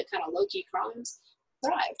to commit kind of low-key crimes,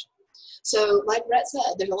 thrived. So like Brett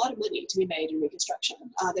said, there's a lot of money to be made in Reconstruction.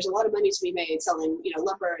 There's a lot of money to be made selling,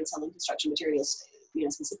 lumber and selling construction materials,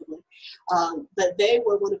 specifically. But they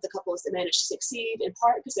were one of the couples that managed to succeed, in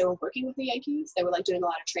part because they were working with the Yankees. They were like doing a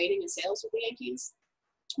lot of trading and sales with the Yankees,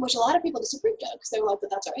 which a lot of people disapproved of, because they were like, but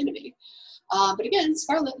that's our enemy. But again,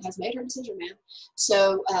 Scarlett has made her decision, man.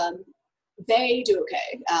 So they do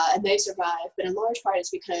okay, and they survive, but in large part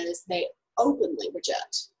it's because they openly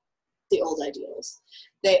reject the old ideals.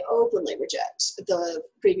 They openly reject the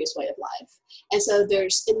previous way of life. And so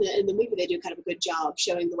there's, in the movie, they do kind of a good job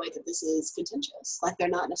showing the way that this is contentious. Like, they're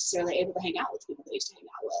not necessarily able to hang out with people they used to hang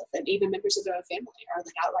out with. And even members of their own family are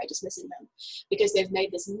like outright dismissing them, because they've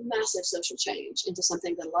made this massive social change into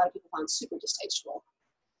something that a lot of people find super distasteful.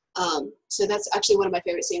 So that's actually one of my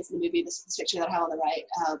favorite scenes in the movie, this picture that I have on the right,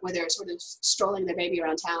 where they're sort of strolling their baby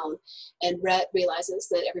around town, and Rhett realizes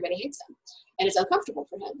that everybody hates him. And it's uncomfortable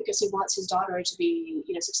for him, because he wants his daughter to be,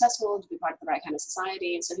 successful, and to be part of the right kind of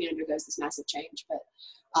society, and so he undergoes this massive change. But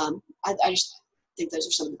I just think those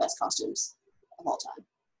are some of the best costumes of all time.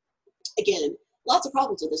 Again, lots of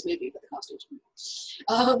problems with this movie, but the costumes.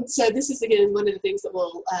 So this is, again, one of the things that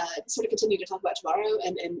we'll sort of continue to talk about tomorrow,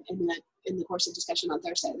 and in the course of discussion on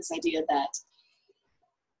Thursday, this idea that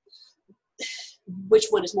which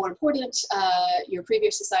one is more important, your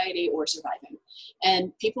previous society or surviving.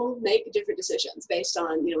 And people make different decisions based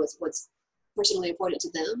on, what's personally important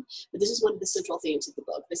to them. But this is one of the central themes of the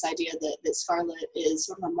book, this idea that Scarlett is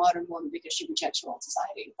sort of a modern woman because she rejects her old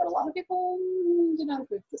society. But a lot of people do not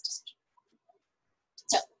approve of this decision.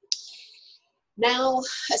 So now,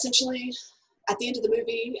 essentially, at the end of the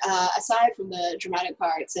movie, aside from the dramatic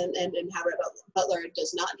parts and how Rhett Butler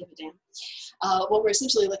does not give a damn, what we're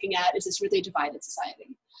essentially looking at is this really divided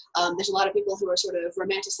society. There's a lot of people who are sort of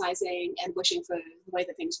romanticizing and wishing for the way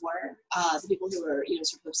that things were. The people who are,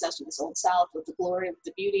 sort of obsessed with this old South, with the glory, with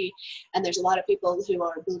the beauty. And there's a lot of people who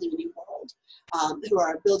are building a new world, who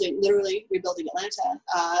are literally rebuilding Atlanta,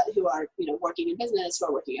 who are, working in business, who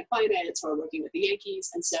are working in finance, who are working with the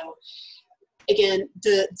Yankees. And so, again,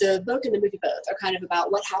 the book and the movie both are kind of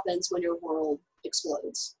about what happens when your world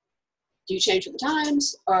explodes. Do you change with the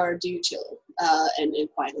times, or do you chill and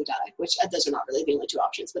quietly die? Which those are not really the only two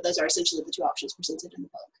options, but those are essentially the two options presented in the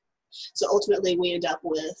book. So ultimately, we end up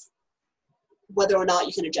with whether or not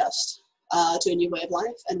you can adjust to a new way of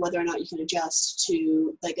life, and whether or not you can adjust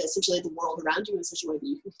to, like, essentially the world around you in such a way that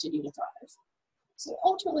you can continue to thrive. So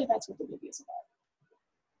ultimately, that's what the movie is about,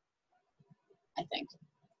 I think.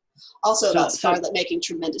 Also about Scarlett making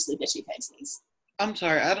tremendously bitchy faces. I'm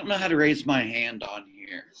sorry, I don't know how to raise my hand on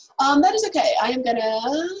here. That is okay. I am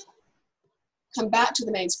gonna come back to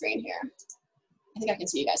the main screen here. I think I can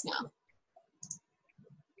see you guys now.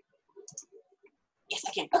 Yes,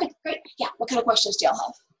 I can. Okay, great. Yeah, what kind of questions do y'all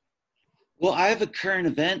have? Well, I have a current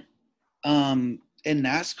event in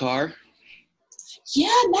NASCAR.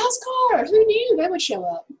 Yeah, NASCAR. Who knew that would show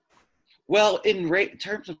up? Well, in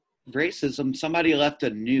terms of racism, somebody left a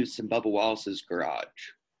noose in Bubba Wallace's garage.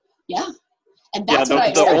 Yeah. And Yeah, that's what I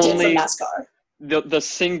expected from NASCAR. The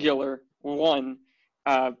singular one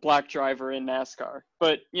black driver in NASCAR.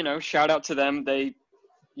 But, you know, shout out to them. They,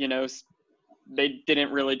 you know, they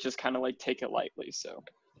didn't really just kind of like take it lightly. So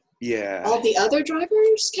Yeah. All the other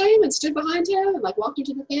drivers came and stood behind him and like walked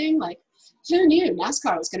into the thing. Like, who knew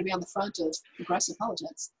NASCAR was going to be on the front of progressive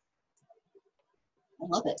politics? I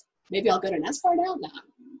love it. Maybe I'll go to NASCAR now. No.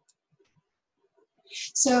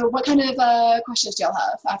 So what kind of questions do y'all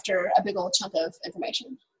have after a big old chunk of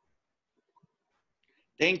information?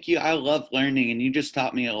 Thank you. I love learning, and you just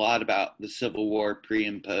taught me a lot about the Civil War pre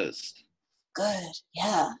and post. Good,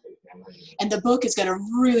 yeah. And the book is going to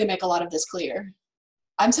really make a lot of this clear.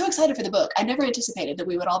 I'm so excited for the book. I never anticipated that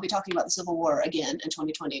we would all be talking about the Civil War again in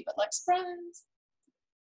 2020, but like, surprise.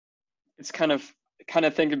 it's kind of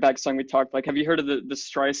thinking back to something we talked, like, have you heard of the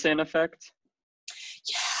Streisand effect?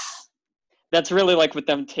 Yeah. That's really like with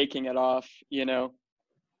them taking it off, you know?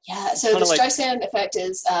 Yeah, so the Streisand effect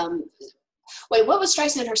is, wait, what was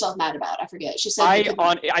Streisand herself mad about? I forget. She said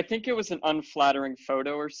I think it was an unflattering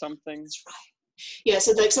photo or something. That's right. Yeah,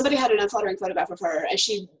 so like somebody had an unflattering photograph of her and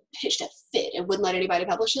she pitched a fit and wouldn't let anybody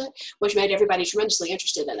publish it, which made everybody tremendously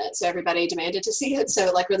interested in it. So everybody demanded to see it. So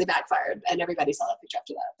it like really backfired and everybody saw that picture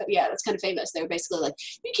after that. But yeah, that's kind of famous. They were basically like,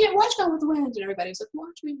 you can't watch Gone with the Wind. And everybody was like,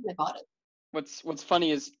 watch me. And they bought it. What's funny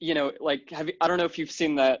is, you know, like, I don't know if you've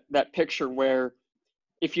seen that picture where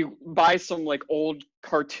if you buy some like old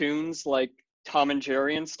cartoons like Tom and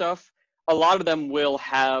Jerry and stuff, a lot of them will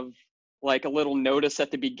have like a little notice at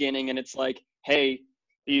the beginning and it's like, hey,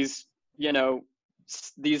 these, you know,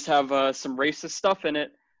 these have some racist stuff in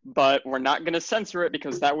it, but we're not going to censor it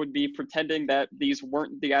because that would be pretending that these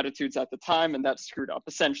weren't the attitudes at the time and that's screwed up.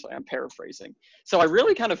 Essentially, I'm paraphrasing. So I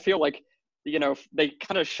really kind of feel like, you know, they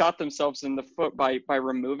kind of shot themselves in the foot by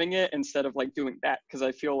removing it instead of like doing that, because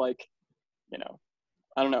I feel like, you know,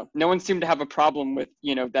 I don't know, no one seemed to have a problem with,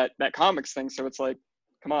 you know, that comics thing. So it's like,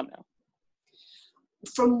 come on now.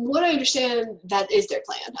 From what I understand, that is their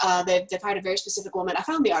plan. They've hired a very specific woman. I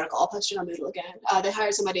found the article. I'll post it on Moodle again. They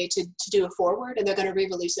hired somebody to do a forward, and they're going to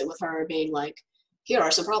re-release it with her being like, here are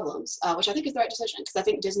some problems, which I think is the right decision, because I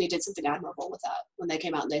think Disney did something admirable with that when they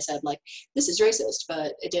came out and they said, like, this is racist,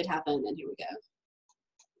 but it did happen, and here we go.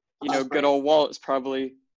 You know, good old Walt is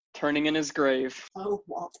probably turning in his grave. Oh,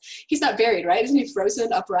 Walt. He's not buried, right? Isn't he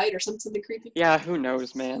frozen upright or something creepy? Yeah, who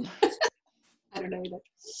knows, man. I don't know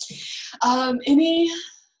either. Any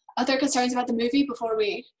other concerns about the movie before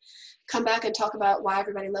we come back and talk about why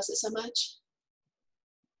everybody loves it so much?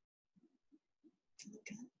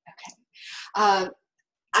 Okay. I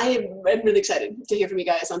am really excited to hear from you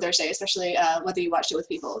guys on Thursday, especially whether you watched it with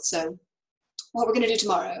people. So what we're going to do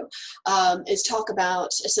tomorrow is talk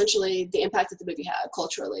about essentially the impact that the movie had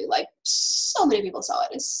culturally. Like, so many people saw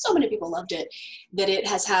it and so many people loved it that it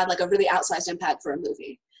has had like a really outsized impact for a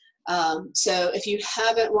movie. So if you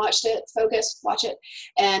haven't watched it, focus, watch it.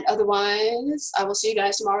 And otherwise, I will see you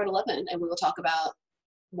guys tomorrow at 11 and we will talk about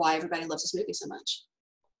why everybody loves this movie so much.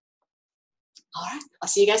 All right. I'll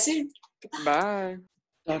see you guys soon. Goodbye.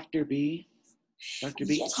 Bye. Dr. B. Dr.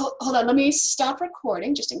 B. Yes, hold on. Let me stop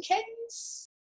recording just in case.